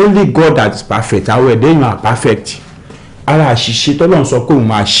it's only God that is perfect àwọn ẹ̀dẹ́ yìí are perfect ara àṣìṣe tọ́lọ́run sọ pé òun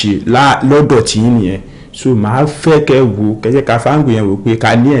máa ṣe lọ́dọ̀ tí yín nìyẹn so màá fẹ́ kẹ́ wo kẹ́jẹ́ ká fáńgò yẹn wò pé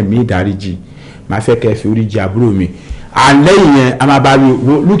ká ní ẹ̀mí ìdáríjì màá fẹ́ kẹ́ fi oríjì àbúrò mi àlẹ́yìn yẹn a máa bá mi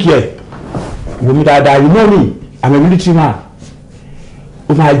look here wò mí dáadáa you know me I'm a military man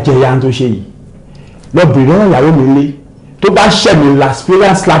ó máa jẹ ìyá tó ṣe yìí lọ́bìnrin náà ìyàwó mi lé tó bá ṣẹ̀ mi la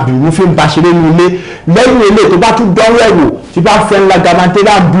spirit slap mi mo fi ń ba ṣeré ní ilé lẹ́yìn ilé tó bá tún dánwó ẹ̀wò tí bá fẹ́ ńlá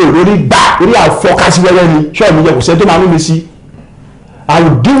gamantéra blow lórí gbà lórí àfọkásí wẹ́wẹ́ ni ṣọ́ọ̀ mi yẹ kò sẹ́ tó máa mú mi sí I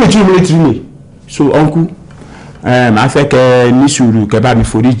will deal with you militarily so uncle màá fẹ́ kẹ́ ní sùúrù kẹ́ bá mi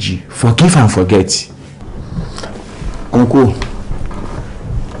foríjì forgive and forget. uncle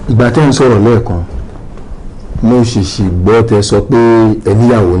ìgbà tẹ́ ń sọ̀rọ̀ lẹ́ẹ̀kan mo ṣèṣì gbọ́ tẹ́ sọ pé ẹ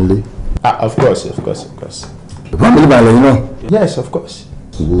níyàwó ńlé. Of course. Family balẹ̀ yín náà. Yes, of course.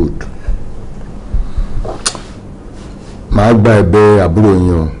 Good. Màá gba ẹ̀bẹ̀ àbúrò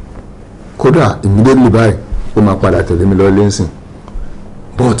yín o. Kódà immediately báyìí ó máa padà tẹ̀lé mi lọ lẹ́sìn.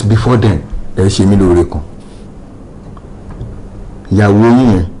 But before then, ẹ ṣe mí lóore kan. Ìyàwó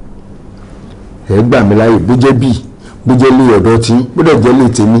yín yẹn, ẹ gbà mí láyè bó jẹ́ bíi bó jẹ́ lé ọ̀dọ́ tí bó dẹ̀ jẹ́ lé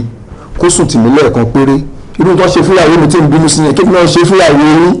tèmi kó sùn tì mí lẹ́ẹ̀kan péré. Irú tó ṣe fúyàwó mi tí ń bínú sí yẹn kí náà ṣe fúyàwó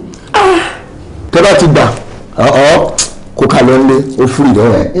yín. Tẹ́ bá ti gbà kó ká lọ nílé ó fúri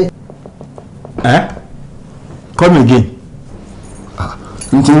lọ́wọ́. Come again.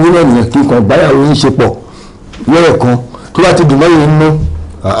 n ti wúlò nìyẹn kí n kàn báyàwó yín ṣe pọ̀ lẹ́ẹ̀kan tó bá ti dùn mọ́yìn nínú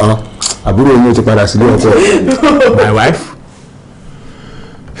àbúrò yín ti padà sílé ọkọ. My wife.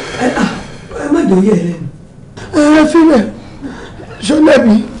 ẹ má dòye ẹ lẹ́nu. ẹ fílẹ̀ ṣó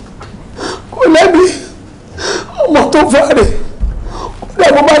lẹ́bi kò lẹ́bi ọmọ tó fà rè kódà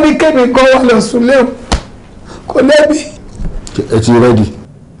mo bá ní kẹ́mi kan wà lọ sùn lẹ́wọ̀n kò lẹ́bi. ẹ ti rẹ́dì.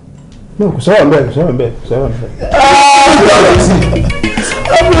 kò sọ̀rọ̀ bẹ́ẹ̀.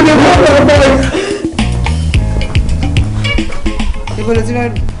 ibo ló ti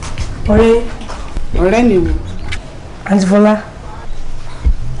rẹ́rù. ọ̀rẹ́ mi wò. Àǹtí Fọlá.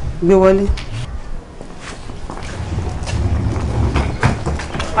 gbé wọlé.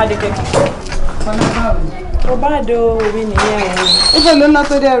 Adékẹ́. Ọba àdó orí nìyẹn o. ibo ló ná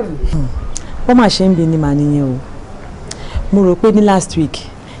tó dẹrù. Wọ́n máa ṣe ń bi ni màá nìyẹn o. Mo rò pé ní last week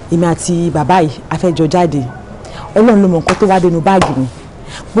èmi àti bàbá yìí a fẹ́ jọ jáde. Ọlọ́run ló mọ nǹkan tó wá dénú báàgì mi.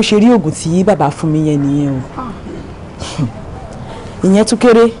 Bó ṣe rí oògùn tí bàbá fún mi yẹn nìyẹn o. Ìyẹn tún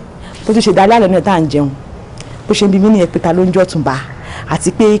kéré bó tún ṣe dalẹ́ àlọ́ náà tá à ń jẹun. Bó ṣe ń bi mí nìyẹn pé ta ló ń jọ́ tún bá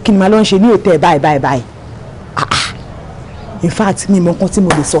àti pé kí ni màá lọ ń ṣe ní hòtẹ́ẹ̀ báyìí. In fact mi mọ nǹkan tí mo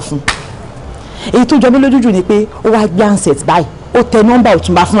lè sọ fún. Èyí tó jọ mí lójú jù ni pé ó wá gbé handset báyìí ó tẹ nọ́mbà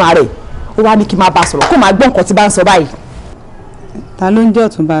Ọ̀túnba fúnra rẹ̀ ó wá ní kí n máa bá a sọ̀rọ̀ kó máa gbọ́ nǹkan tí bá ń sọ báyìí. ta ló ń jẹ́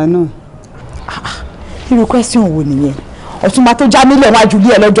Ọ̀túnba náà. irú question wo nìyẹn Ọ̀túnba tó já mílíọ̀nù wájú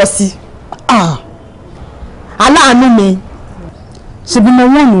ilé ẹ lọ́jọ́ sí. aláàánú mi. ṣebí mo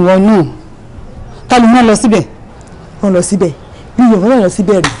wọ́n nù wọn náà ta ló máa lọ síbẹ̀. wọ́n lọ síbẹ̀ bí yorùbá náà lọ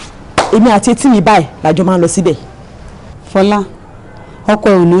síbẹ̀ rí èmi àti etí mi báyìí làjọ máa ń lọ síbẹ̀. Fọlá ọkọ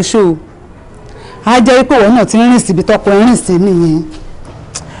ò ní ṣó a jẹ́ pé òun náà ti rìn síbi tọkọ rìn sí nìyẹn.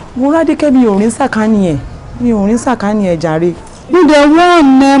 mo Rádékẹ́ mi ò rí sàkání ẹ̀ jàre. níbi ẹ̀wọ̀n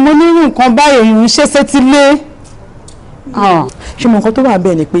ọ̀nà mo nírú nǹkan báyìí ń ṣe sétílé. ṣé mo nǹkan tó wà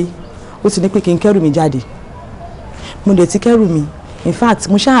bẹ́ẹ̀ ni pé ó ti ní pé kí n kẹ́rù mi jáde mo dẹ̀ ti kẹ́rù mi in fact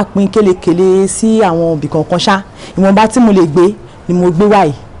mo ṣáà pín kélekèle sí àwọn ibì kankan ṣá ìwọ̀nba tí mo lè gbé ni mo gbé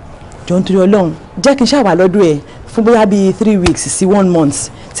wáyé jọ nítorí Ọlọ́run jẹ́ kí n ṣáà wà lọ́dọ̀ ẹ̀ fún bóyá bíi 3 weeks sí 1 month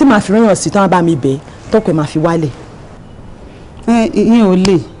tí màá fi rányàn sí tí wọ́n bá mi bẹ̀ tọ́kọ̀ ẹ̀ máa fi wálẹ̀. ìyẹn ò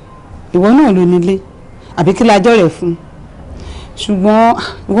lè ìwọ náà ló nílé àbí kí lájọ́ rẹ̀ fún ṣùgbọ́n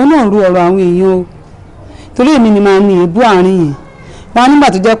ìwọ náà ru ọ̀rọ̀ àwọn èèyàn o torí èmi ni máa ní èébú àárín yẹn wọn nígbà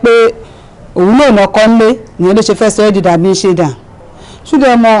tó jẹ́ pé òun náà lọ kọ́ nílé ìyẹn ló ṣe fẹ́ sọ ẹ́ di dàbí ṣe dà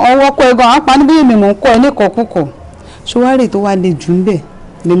ṣùgbọ́n ọmọ ọwọ́ kọ́ ẹ̀gàn àpá níbí èmi mò ń kọ́ ẹ níkọ̀ọ́kùkọ̀ ṣọwárì tó wá le jù ń bẹ̀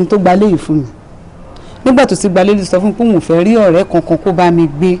lẹni tó gbalé yìí fún mi nígbà tó ti gbalé lè sọ fún pé òun ò fẹ́ rí ọ̀rẹ́ kankan kó bá mi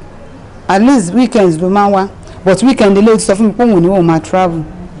gbé at least weekends ló máa ń wá but weekend lè sọ fún mi pé òun ò ní òun máa travel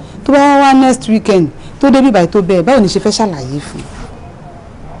tó bá wá next weekend tó dé bíbáyìí tó bẹ́ẹ̀ báwo ni ṣe fẹ́ ṣàlàyé fún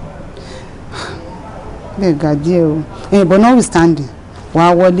bẹ́ẹ̀ ga díẹ̀ o but notwithstanding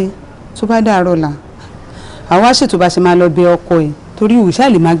wàá wọlé tó bá dàárọ̀ la àwa ṣètò bá ṣe máa lọ bẹ ọkọ ẹ̀ torí òòṣà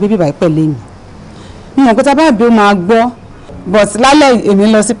lè máa gbé bíbáyìí pẹ̀lú èmi mi mọ̀ pé tá a bá bí ó máa gbọ́ but lálẹ́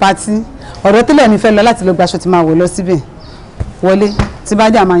èmi lọ sí patí ọ̀rọ̀ tẹ́lẹ̀ mi fẹ́ lọ láti lọ gbaṣọ tí máa wọ̀ lọ síbẹ̀ wọlé tí bá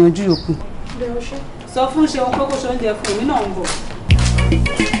dà máa yanjú yòókù. sọ fún ṣeun pé kó ṣe oúnjẹ fún èmi náà ń bọ̀.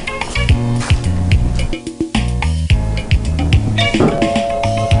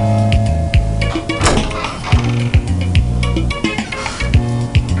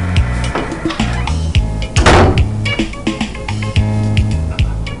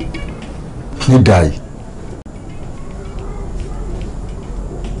 ní dàí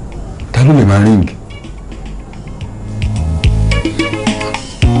ta ló lè máa ring.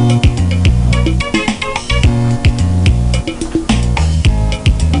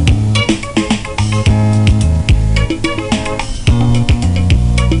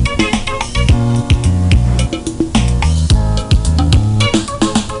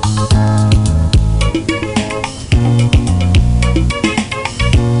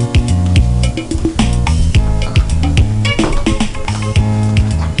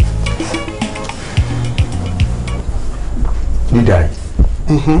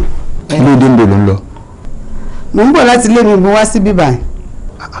 kí ló dé ń bò ló ń lọ. mo ń bọ̀ láti ilé mi mo wá sí bíbá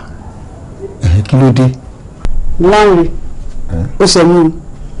kí ló dé. láàrin ó ṣe mú un.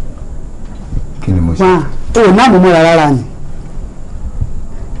 kí ni mo ṣe. wá o náà mo mọ́ra rárá ni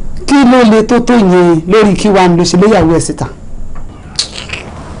kí ló le tó tó yẹn lórí kí wàá lọ ṣe léyàwó ẹ̀ síta.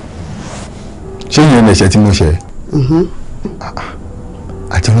 ṣé ìyẹn lẹ̀ṣẹ̀ tí mo ṣe.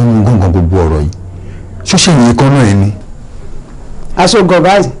 àti wọn mú gbọ̀ngàn gbogbo ọ̀rọ̀ yìí ṣóṣe ìyẹn kan náà ni. aṣọ gọ̀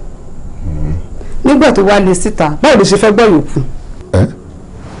báyìí nígbà tó wá lé síta báwo ló ṣe fẹ́ gbọ́ yòókù.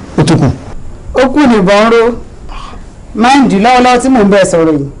 ó tún kù. ó kù nìbọn ró máìndì lọ́wọ́lọ́wọ́ tí mò ń bẹ́ẹ̀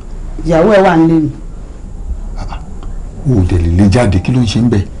sọ̀rọ̀ yìí ìyàwó ẹ̀ wà nílé mi. o ò dẹ̀ lè lè jáde kí ló ń ṣe ń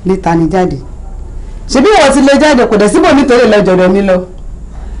bẹ̀. níta ni jáde ṣebí ìwọ ti lè jáde kò dẹ̀ síbò nítorí lọ́jọ́dọ̀ mi lọ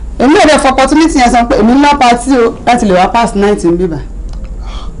èmi ò dẹ̀ fọ opportunity yẹn sọ pé èmi ńlá patí o láti lè wá pass night ń bíbà.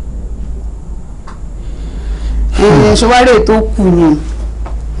 ṣọwárẹ̀ tó kù yẹn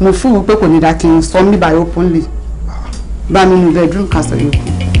mo fún un pé kò ní dá kí n sọ mí by openly bá mi nu bedroom kásọ̀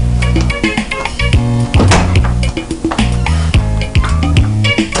yòókù.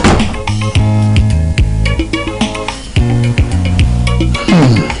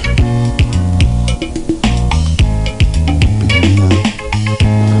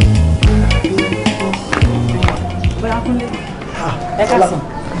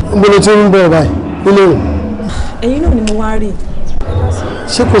 Mo lè tún ń bọ̀ báyìí nílé o. ẹ̀yin náà ni mo wá rí.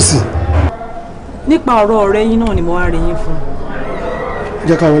 Ṣé kò sí? nípa ọ̀rọ̀ ọ̀rẹ́ yín náà ni mo wá rí yín fún.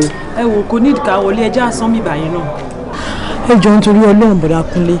 Jẹ́ ká wọlé. ẹ wò kò ní ìdíkà wọlé ẹjẹ́ àsán mi báyìí náà. ẹ jọ nítorí ọlọ́run bọ̀dá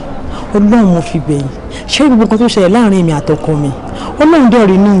Kúnlé ọlọ́run mo fi bẹ̀yìn ṣé gbogbo nǹkan tó ṣẹlẹ̀ láàrin èmi àtọkọ mi ọlọ́run dẹ̀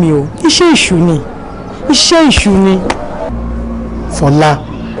rí inú mi o iṣẹ́ ìṣù ni iṣẹ́ ìṣù ni. Fọlá.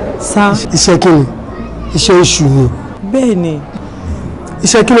 Sá. Iṣẹ́ kí ni? Iṣẹ́ ìṣù ni. Bẹ́ẹ̀ ni.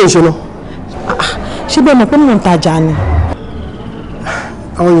 Iṣẹ́ kí ló ń ṣe náà? Ṣé bẹ́ẹ̀ mọ̀ pé mò ń tajà ni?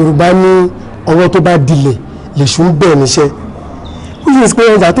 Àwọn Yorùbá ní ọwọ́ tó bá dilẹ̀ lèṣù ń bẹ̀ níṣẹ́. Ó yẹ pé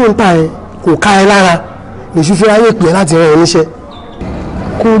ọjà tó ń tà ẹ kò ká ẹ lára lèṣù fi ráyè pè láti rán ẹ níṣẹ́.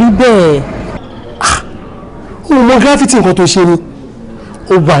 Kò rí bẹ́ẹ̀. Ó mọ gíráfìtì nǹkan tó ṣe ni.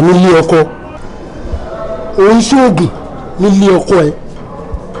 Ó wà nílé ọkọ. Ó ń ṣoògùn nílé ọkọ ẹ.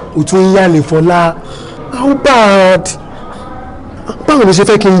 Ó tún ń yálè Fọlá. How bad? Báwo ló ṣe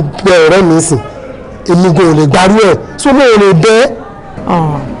fẹ́ kí n gbẹ ọ̀rẹ́ mi sìn? Èmi gan ò lè gbárù ẹ̀ sóbò ò lè bẹ́.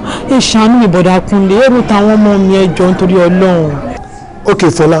 Ẹ ṣàánú mi bọ̀dá Kúnlé ẹrù táwọn ọmọ mi ẹ jọ̀ọ́ nítorí Ọlọ́run. Ok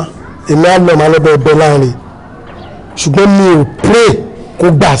Fọlá èmi á lọ màá lọ bẹ ẹbẹ láàrin ṣùgbọ́n mi ò pray kó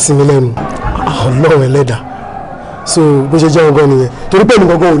gbà sí mi lẹ́nu Ọlọ́run ẹlẹ́dà so bó ṣe jẹ́ ọgọ́ nìyẹn torí pé èmi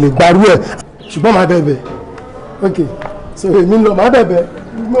gangan ò lè gbárù ẹ̀ ṣùgbọ́n màá bẹ̀ bẹ̀ ok. so èmi lọ má bẹ̀bẹ̀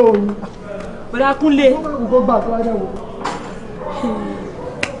gbọ́ òun. bọ́dà Kúnlé. kó gbà tó wájà wò.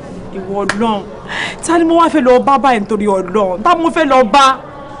 ìwọ Ọlọ́run ta ni mo wá fẹ́ lọ bá báyìí nítorí Ọlọ́run ta mo fẹ́ lọ bá.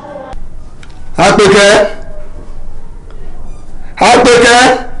 Àpèkẹ́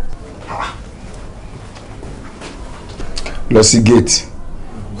lọ sí géètì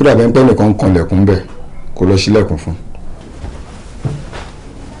ó dàbẹ̀ ń pẹ́ nìkan ń kanlẹ̀kùn bẹ́ẹ̀ kó lọ sílẹ̀kùn fún.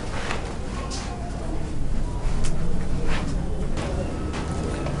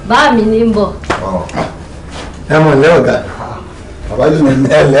 bá mi ní bọ̀. ẹ mọ̀ lẹ́ ọ̀gá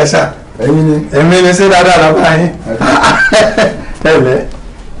ẹ lẹ́sà èmi ni ṣé dáadáa la bá yín ẹ lẹ́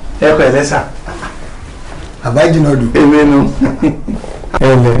ẹ pẹ̀ lẹ́sà àbájínàdù èmi nu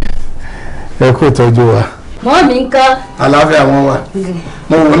ẹ lẹ́ ẹ kó tọ́jú wa. mọ́ mi ń kọ́. àlàáfíà wọn wà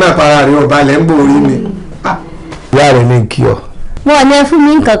mo wò náà para rẹ ọba lẹ́ ń gbòòrí mi. ìyá rẹ ní kí ọ. wọn ò ní ẹ fún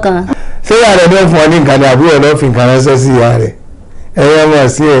mi nǹkan kan. ṣé ìyá rẹ ló ń fún ọ ní nǹkan ní àbúrò ló fi nǹkan ránṣẹ́ sí ìyá rẹ ẹ̀yẹ́ mọ̀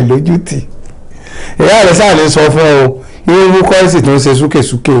sí ẹ̀ lójútì ìyá rẹ̀ sáà ní sọ fún ọ irú kọ́ìsì tó ń ṣe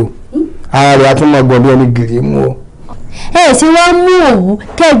súkèsúkè o ara rẹ̀ atúmọ̀ gbọ̀n bí ẹni gìrì mú ọ. ẹ sì wọ́n mú òwú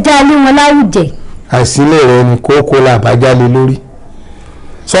kẹ́ ẹ já lé wọn láwùjẹ. àìsílẹ̀ rẹ ni kókó la àbájáde lórí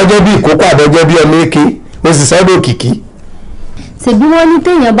sọ́jọ́ bí ìkókó àbẹ́jọ́ bí ọmọ èké ó sì sọ́dọ̀ òkìkí. ṣèbí wọ́n ní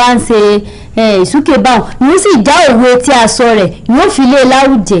téèyàn bá ń ṣe ìsúkè báwọn yóò sì já òwú etí aṣọ rẹ̀ yóò fi lé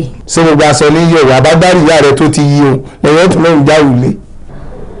láwùjẹ. ṣé gbogbo aṣọ ní yẹ̀wò àbágbárí ìyá rẹ tó ti yí o lẹ́yìn tó lóun já òwúlé.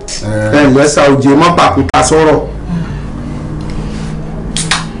 ẹ lẹ́sà òjò mọ́ pàkúta sọ̀rọ̀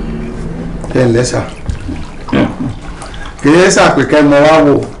ẹ lẹ́sà kì í ṣàpèkẹ́ mọ wá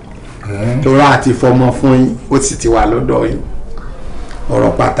wò torí àti fọmọ fún yín ó sì ti wà lọ́dọ̀ yín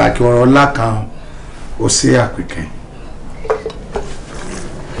ọ̀rọ̀ pàtàkì ọ̀rọ̀ ńlá kan ó sí àpèkẹ́.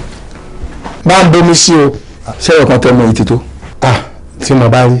 máa ń bomi sí o ṣé ọ̀kan tẹ́ mọ ìtì tó tí mo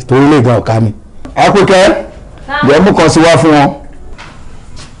bá rí torí lè gan ọ̀ká mi. àpèkẹ́ yẹ̀mú kan sí wá fún wọn.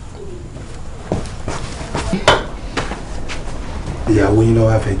 ìyàwó yín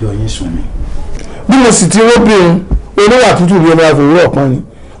lọ́wọ́ àfẹjọ́ yín sùn mí. bí mo sì ti róbìnrin oníwà tútù bí omi àfòwúrọ̀ pọ́n ni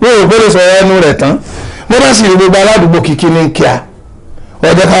wọ́n ò gbọ́dọ̀ sọ̀rọ̀ ẹnu rẹ̀ tán mo bá sì rí gbogbo aládùúgbò kìkì ní kíá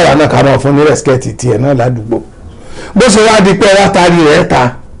ọjọ́ káwa náà ká máa fún ní rẹ́sikẹ́ẹ̀tì tiẹ̀ náà ládùúgbò bó ṣe wá di pé wá tarí rẹ̀ ta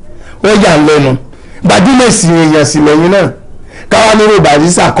ó yà ń lẹ́nu gbajúmọ̀ sí èèyàn sì lẹ́yìn náà káwa nírò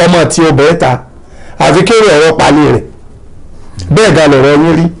bàjísà kọ́mọ̀ tí ó bẹ́ẹ̀ ta àfi kéré ọ̀rọ̀ palẹ̀ rẹ̀ bẹ́ẹ̀ ga lọ̀rọ̀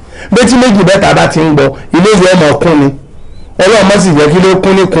yín rí bẹ́tí méjì bẹ́ta bá ti ń gbọ́ ilé ìwé ọmọ kún ni ọlọ́mọ sì jẹ́ kí ló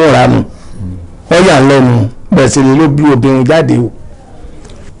kún ní kún ìranù ó yà ń lẹ́nu bẹ́ẹ̀ sì ni ló bí obìnrin jáde o.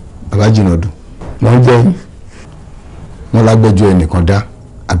 Babájínàdù wọ́n jẹ́ yín. wọ́n lágbẹ́jọ́ ẹnìkan dá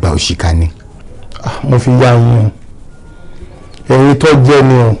àgbà òṣìkà ni. mo fi yá yín o ẹ̀yin tó jẹ́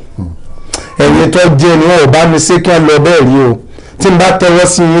ni o ẹ̀yin tó jẹ́ ni wọn ò bá mi ṣe kí wọ́n lọ bẹ́ẹ̀ rí o tí n bá tẹ́wọ́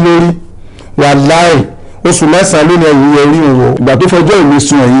sí yín lórí wàláì oṣù mẹ́sàn-án lónìí ẹ̀yìn yẹn rí o ìgbà tó fẹjọ́ ìlú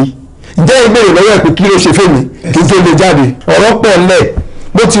sun ẹ̀yìn jẹ́ ìbéèrè lọ́wọ́ ẹ̀ pé kí ló ṣe fèmí kí n tó lè jáde ọ̀rọ̀ pọ̀ ńlẹ̀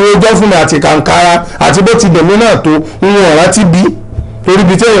bó ti rojọ́ fún mi àti kàǹkàrà àti bó ti dèmí náà tó ń wọ̀n rántí bí torí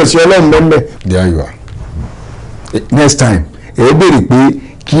ibi tí èèyàn sí ọlọ́run lọ́mọ́. there you are next time ẹ béèrè pé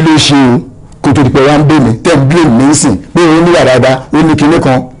kí ló ṣe o kó tó di pé wá ń bè mí tẹ́ ń blame mi sìn pé òun ní yàrá ó ní kinní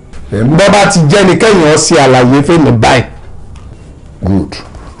kan. bọ́ bá ti jẹ́ ni kẹ́yìn ọ́ sí àlàyé fèmí báyìí. good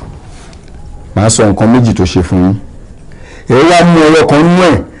màá sọ nǹkan méjì tó ṣe fún yín ẹ wá mú ọwọ́ kan nú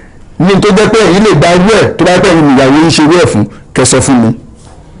ẹ̀ ní tó jẹ́ pé èyí lè gba irú ẹ̀ tó bá pẹ́ ní ìyàwó yín ṣe irú ẹ̀ fún kẹsọ fún mi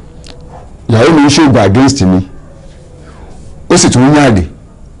ìyàwó mi ń ṣoògùn against mi ó sì tún ń yàlè.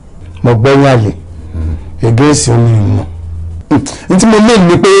 mo gbọ́ yàlè against mi mọ̀. n tí mo lè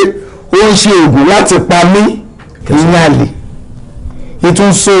ní pé ó ń ṣe oògùn láti pa mí yàlè ètò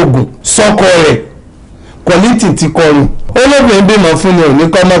ṣoògùn sọ́kọ rẹ̀ quality ti kọrin olóbìnrin bímọ fún ni òní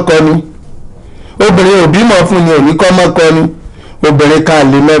kọ́mọ́kọ́ ni obìnrin ò bímọ fún ni òní kọ́mọ́kọ́ ni obìnrin kan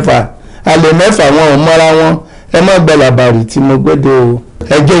àlè mẹ́fà wọn ò mọ́ra wọn ẹ má gbọ́ làbàrì tí mo gbọ́dọ̀ o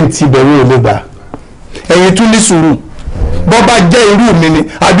ẹjẹ́ ń ti bẹ̀rù ò lè gbà ẹ̀yin tún ní sùúrù bọ́ bá jẹ́ irú mi ni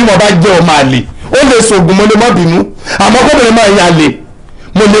àbí mo bá jẹ́ ọmọ àlè ó lè ṣoògùn mo lè má bínú àmọ́ kóbìnrin máa yà lè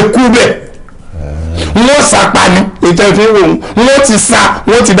mo lè kú bẹ́ẹ̀ wọ́n sàpà ní ètò ìfẹ́ òun wọ́n ti sá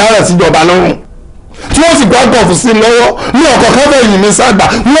wọ́n ti dára síjọba lọ́rùn tí wọ́n sì gbọ́ gọ̀ọ̀fù sí lọ́wọ́ ní ọkọ̀ kọ́fẹ́ yìí ní ságbà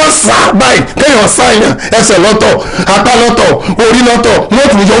wọ́n sá báyìí kéèyàn sáyàn ẹsẹ̀ lọ́tọ̀ apá lọ́tọ̀ orí lọ́tọ̀ wọ́n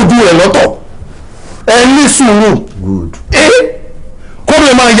tún yọ ojú rẹ̀ lọ́tọ̀ ẹ ní sùúrù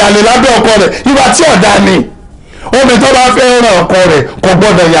kóbìnrin máa yàlè lábẹ́ ọkọ rẹ̀ ìwà tí ọ̀dà ni omi tó bá fẹ́ ràn ọkọ rẹ̀ kò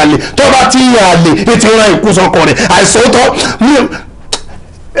gbọ́dọ̀ yàlè tó bá ti yàlè ètò ìran ìkúsọkọ rẹ̀ àìsòótọ́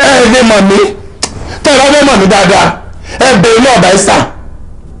ẹ lè mọ̀ mí tẹ́ ẹ bá fẹ́ mọ̀ mí dáadáa ẹ bẹ̀rẹ̀ ní ọ̀dà ìsà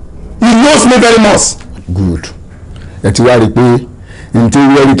he knows me very much. good ẹ ti wá rí i pé n tí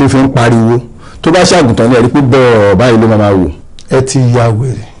wẹ́rí tó fi ń pariwo tó bá ṣàgùntàn ní ẹ̀rí pé bọ́ọ̀ báyìí ló máa wò. ẹ ti ya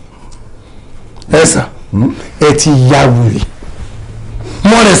wèrè ẹ sà ẹ ti ya wèrè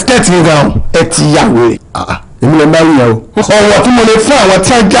mo respect yín gan ẹ ti ya wèrè. èmi lè má rí yẹn o. ọ̀wọ̀ tí mo lè fún àwọn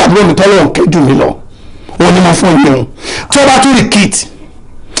tí wọ́n jẹ́ àbúrò mi tọ́lọ́ kẹ́jù mi lọ òun ni mo fún yín o tó bá tún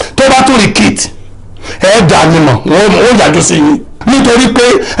repeat ẹ dà mí mọ̀ wọ́n yàjọ sí yín nítorí pé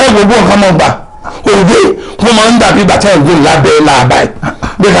ẹ gbogbo nǹkan mọ̀ gbà òde wọ́n máa ń dàbí bàtà ẹ̀gbọ́n lábẹ́ láàbá ẹ̀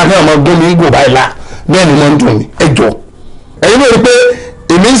bí kàkẹ́ ọmọ gbọ́n mi ń gbò báyìí la bẹ́ẹ̀ ni wọ́n ń dùn mí ẹ jọ. ẹ̀yin ló rí pé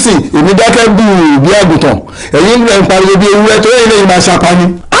èmi ń sìn èmi dákẹ́ bí àgùntàn ẹ̀yin ń pariwo bí ewúrẹ́ tó yẹ lẹ́yìn máa ṣapani.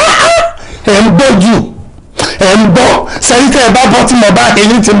 ẹ̀ ń bọ́ jù ẹ̀ ń bọ́ sẹ́yìn tẹ́ ẹ bá bọ́ tí mo bá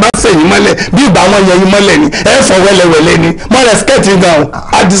eyín ti bá sẹ́yìn mọ́lẹ̀ bí ìgbà wọn yẹ yín mọ́lẹ̀ ni ẹ fọ wẹ́lẹ́wẹ́lẹ́ ni mo respect you now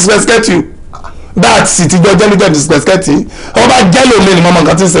I disrespect you that sì ti jọ jẹ́lú jẹ́ disrespect yìí ọba jẹ́lò mi ni mo mọ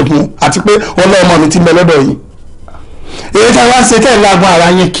nǹkan tí ń ṣe fún un àti pé ọlọ́ọ̀mọ mi ti ń bẹ lọ́dọ̀ yìí èyí tí a wá ṣe tẹ́ ẹ̀ lágùn ara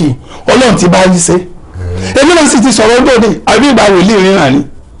yín kì í ọlọ́run ti bá yín ṣe èmi náà sì ti sọ̀rọ̀ lóde àbí ìgbà wòlíì ríran ni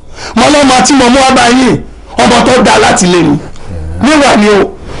mo lọ́mọ tí mo mú wá bá yín ọmọ tó dáa láti lé ni níwà ni o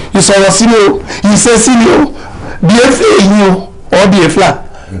ìsọ̀rọ̀ sí ni o ìṣe sí ni o bíẹ́fẹ́ èyí o ọ̀ bíẹ́fà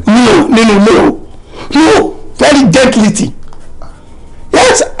ni o nínú ilé o no very gentility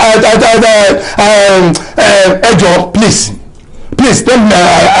yes ẹjọ please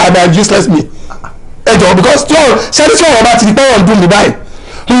don't useless me ẹjọ because ṣẹ́ni tí ọ̀rọ̀ bá ti di pẹ́wọ̀n dùn mí báyìí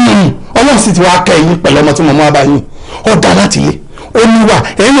ọlọ́run sì ti wá kẹ́yìn pẹ̀lú ọmọ tí mo mú wá báyìí ó dá láti lé ó níwà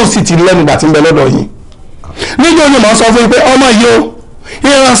ẹ̀yìn náà sì ti lẹ́nu ìgbà tí ń bẹ lọ́dọ̀ yìí níjọ́ ni màá sọ fún yín pé ọmọ yìí o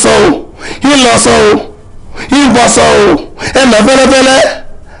ìran sọ o ìlọ sọ o ìbọ sọ o ẹnà fẹ́lẹ́fẹ́lẹ́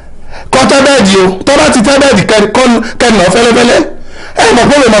kọ́ tẹ́bẹ́ẹ̀dì o tọ́ bá ti tẹ́bẹ́ẹ̀dì kẹ́nà fẹ́lẹ́fẹ́lẹ́ ẹ mọ̀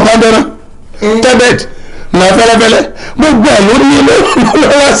pé mo kàn dáná tẹ́bẹ̀t nà fẹ́lẹ́fẹ́lẹ́ gbogbo ẹ̀ ló ní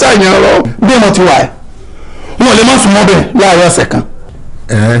lọ́wọ́ ṣàyàn ọ̀rọ̀ bí mo ti wà ẹ̀ wọn lè má sùn mọ́ bẹ́ẹ̀ láàárọ̀ ọ̀sẹ̀ kan.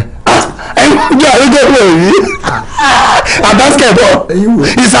 ẹ ń jẹ́ àríjẹ́ ìwé rí basketball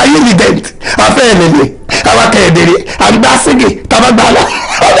ìsàyè evident afẹ́ ẹ̀lẹ́lẹ̀ àwọn akẹ́yẹ̀dẹ̀rẹ̀ àgbàsígì tabagbala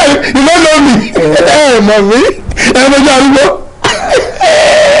ìmọ̀ lómi mọ̀ mí mọ̀jọ́ àrúgbó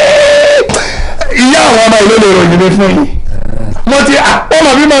ìyá àwọn ọmọ ìlú lè ròyìn mi fún yín mo ti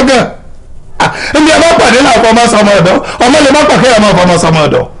ọmọ bí mo gan ẹni ẹ bá pàdé láàpọ̀ ọmọ sọmọ ọ̀dọ̀ ọmọ lè má pàkẹ́ ọmọ ọmọ sọmọ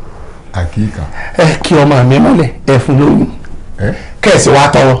ọ̀dọ̀. àkíkà. ẹ kí ọmọ mi mọ́lẹ̀ ẹ fún lóyún kẹ̀sì wa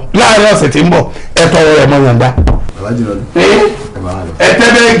tọrọ láàrin ọ̀sẹ̀ tí ń bọ̀ ẹ tọrọ rẹ mọ́ yànda. ẹ tẹ́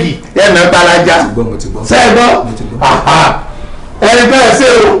bẹ́ẹ̀gì ẹ nà gbalaja sẹ́gbọ́ ẹni bẹ́ẹ̀ ṣe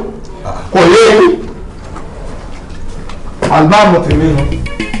o kò yé mi àlùbáàmù tèmi nù.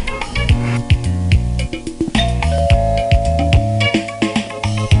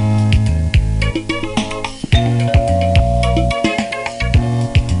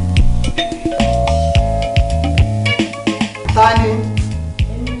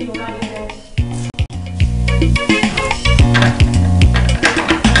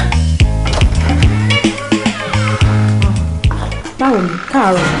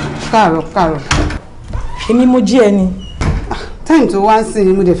 káàárọ̀ èmi mo jí ẹ ni. táyì tó wá ń sìn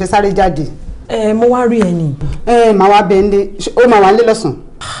ni mo dẹ̀ fẹ́ sáré jáde. mo wá rí ẹ ni. màá wá bẹ ẹ ńlé ó máa wá ńlé lọ́sàn.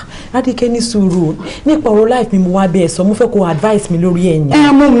 Ládìkẹ́ ní sùúrù nípa ọ̀rọ̀ life mi mo wá bẹ ẹ sọ mo fẹ́ kó advice mi lórí ẹ ni.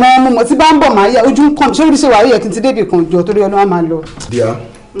 mo mọ̀ tí bá ń bọ̀ máa yá ojú ń kàn mí sórí bí ṣe wà ó yẹ kí n ti débì kan jọ torí Ọlọ́run á máa lọ. díà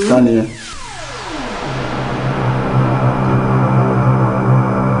ká nìyẹn.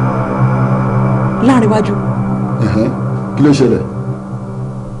 láàrin iwájú. kí ló ṣẹlẹ̀.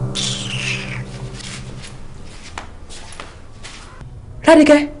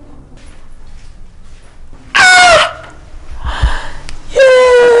 Ládìkẹ́.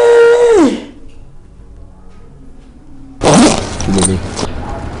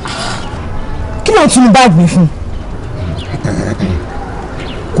 kí ló tún bá gbé fún.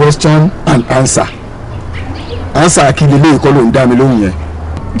 question and answer kí lélẹ́yìí kọ́ ló ń dá mi lóhùn yẹn.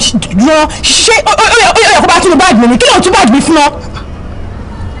 jọ ṣé ó yẹ kó bá tún bá gbé mi kí ló tún bá gbé fún ọ.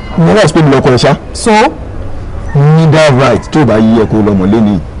 mo rà sí pé mi lọkọ ẹ ṣá. so. ní that right tó bá yí ẹ kó lọmọ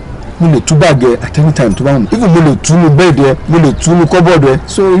lẹ́nu mo lè tú báàgì ẹ at any time tó bá wọn even mo lè tú nu bẹ́ẹ̀dì ẹ mo lè tú nu kọ́bọ̀dù ẹ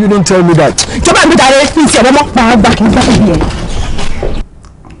so you don't tell me that. ìjọba mi dàrẹ́ fi ti ọ̀rọ̀ mọ́ pa gbà kí n bá yẹ.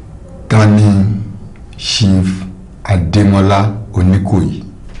 Gani Chief Adémọ́lá Oníkòyí.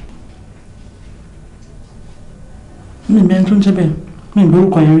 mi bẹ́ẹ̀ tó ń jẹ́ bẹ́ẹ̀ mi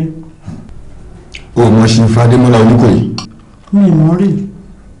ìgbórúkọ yẹn rí. o mọ̀ Chief Adémọ́lá Oníkòyí. mi mọ̀ rí.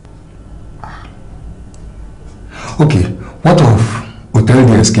 Okay, what of Hotel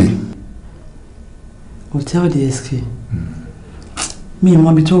DSK? Hotel DSK? Mi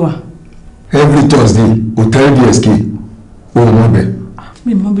mọ̀ ibi tó wà. Every Thursday, Hotel DSK. O mọ̀ bẹ́ẹ̀.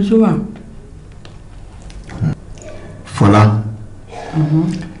 Mi mọ̀ ibi tó wà. Fọlá.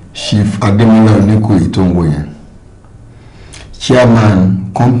 Chief Adémọ́lá Oníkòyí tó ń wò yẹn chairman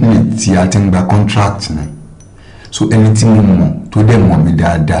company tí a ti ń gba contract ni, so ẹni tí mo mọ̀ tó dẹ̀ mọ̀ mí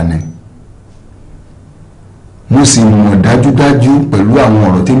dáadáa ni. Mo sì mọ̀ dájúdájú pẹ̀lú àwọn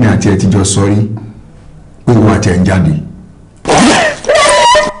ọ̀rọ̀ tèmi àti ẹ ti jọ sọ rí pé wọ́n àti ẹ̀ ń jáde.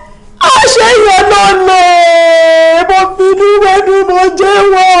 àṣẹ yẹn náà lè mo finú wẹ́nu mo jẹ́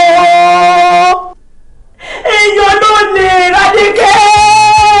wọ́n èèyàn náà lè Rádìkẹ́.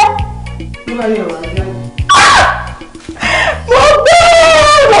 mo gbé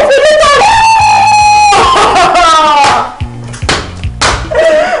mo fi ní tọ́lá.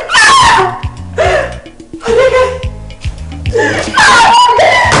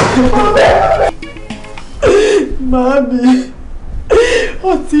 Màámi,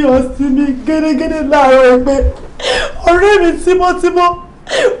 ọtí ọtí mi gẹ́gẹ́gẹ́ láàárọ̀ ẹ pé ọ̀rẹ́ mi tímọ́tímọ́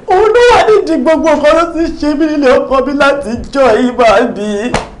òun ló wà nídìí gbogbo nǹkan ló ti ṣe mí nílé ọkọ mi láti jọ yìí màámi.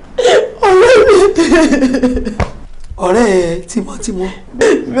 Ọ̀rẹ́ mi. Ọ̀rẹ́ ẹ tímọ́tímọ́.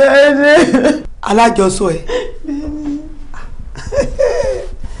 Bẹ́ẹ̀ni. Alájọsọ ẹ.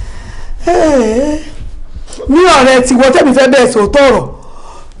 Ní ọ̀rẹ́ tiwọ́ tẹ́mi fẹ́ bẹ́ẹ̀ sòótọ́ ọ̀rọ̀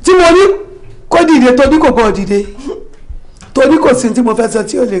tí mo ní kó dìde tó ní kò bọ́ dìde tó ní kò sí tí mo fẹ́ sọ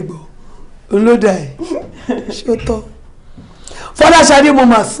tí ò lè gbọ́ olódà ẹ̀ ṣó tọ́. Fọláṣadé mo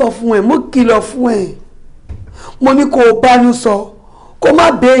máa sọ fún ẹ mo kìlọ̀ fún ẹ mo ní kó o bánú sọ kó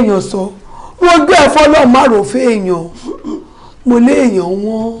má bẹ́ èèyàn sọ wọ́n gbé ẹ̀fọ́ náà má rò fẹ́ èèyàn mo lé èèyàn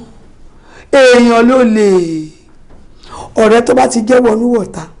wọn èèyàn ló lè ọ̀rẹ́ tó bá ti jẹ́ wọnú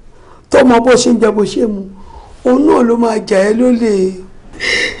wọ̀ta tó mọ bó ṣe ń jẹ bó ṣe mu òun náà ló máa jà ẹ́ ló lè.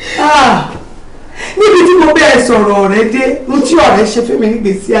 Níbi tí mo bẹ́ẹ̀ sọ̀rọ̀ ọ̀rẹ́ dé ló tí ọ̀rẹ́ ṣe fún mi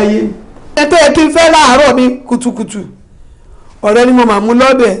nígbèésí ayé mi. Ẹ tó yẹ kí n fẹ́ láàárọ̀ mi kùtùkùtù ọ̀rẹ́ ni mo máa mú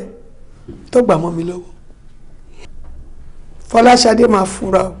lọ́bẹ̀ tó gbà mọ́ mi lọ́wọ́. Fọláṣadé máa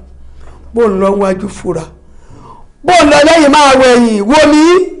fura o bó ń lọ wájú fura bó ń lọ lẹ́yìn máa wọ ẹ̀yìn wo mi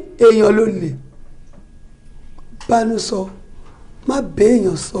èèyàn ló lè bánú sọ má bẹ́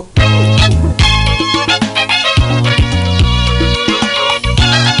èèyàn sọ.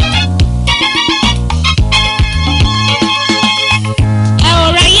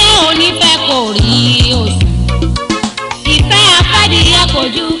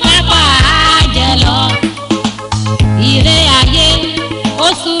 Kojú pápá àjẹ lọ ire ayé ó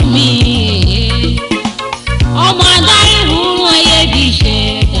sú mi ọmọ adarí rúrú ayé bí ṣe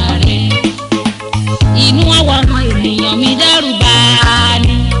jàre inú àwọn ọmọ ènìyàn mi dẹ́rù bá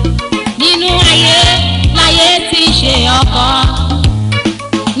ní nínú ayé láyé tí ṣe ọkọ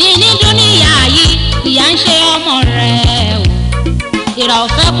ní dúníyà yìí ìyà ń ṣe ọmọ rẹ̀ o ìrà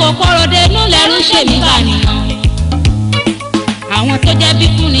ọ̀fẹ́ kò kọ́rọ̀ dénú lẹ́rú ṣèmí bá nìyàn. Àwọn tó jẹ́ bí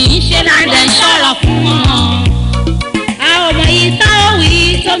fún ni ṣe láǹdẹ̀ ṣọ́rọ̀ fún wọn. Àwọn ọmọ yìí táwọn wí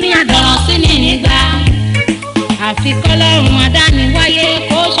tómi àdọ̀rọ̀ sí ní nígbà. Àfi kọ́lọ́run adániwáyé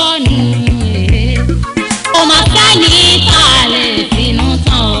kó sọ́ni. Ọmọ sẹ́ni tá a lè finú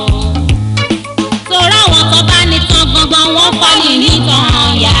tán o. Torí àwọn tó bá ní tán gangan wọ́n kọ́ ní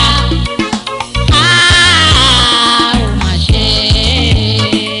nítàn yá. Ó mà ṣe.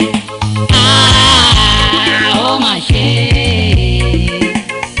 Ó mà ṣe.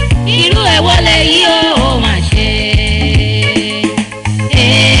 Wọlé yìí ó mà ṣe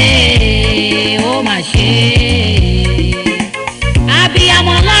ó mà ṣe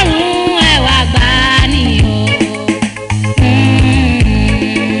abiyamọ lọ́rùn ẹwà gbà ní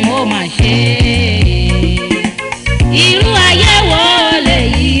ó mà ṣe irú ayé wo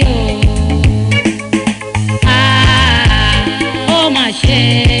lèyí ó mà ṣe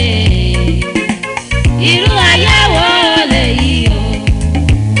irú ayé wo lèyí ó.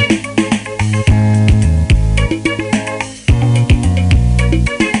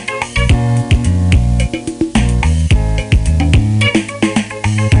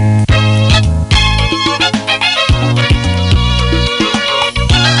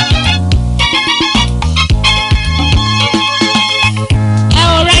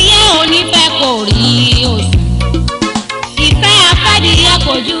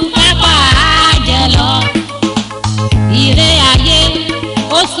 Kojú pápá àjẹ lọ ire ayé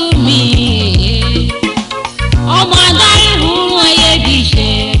ó sú mi ọmọ adarí rúrú ayé bí ṣe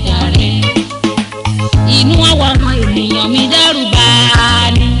jàre inú àwọn ọmọ ènìyàn mi dẹ́rù bá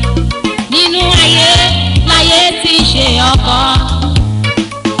ní nínú ayé láyé tí ṣe ọkọ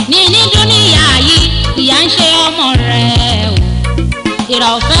ní dúníyà yìí ìyà ń ṣe ọmọ rẹ̀ o ìrà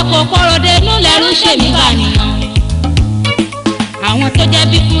ọ̀fẹ́ kò kọ́rọ̀ dénú lẹ́rú ṣèmí bá nìyàn. Àwọn tó jẹ́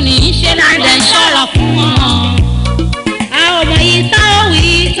bí fún ni ṣe láǹdẹ̀ ṣọ́rọ̀ fún wọn. Àwọn ọmọ yìí táwọn wí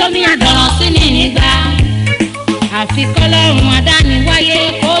tómi àdọ̀rọ̀ sí ní nígbà. Àfi kọ́lọ́run adániwáyé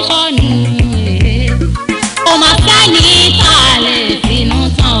kó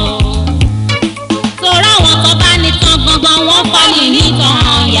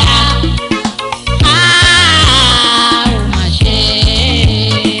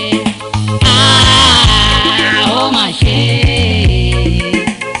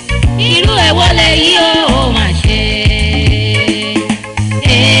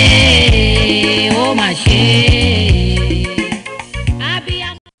mà ṣe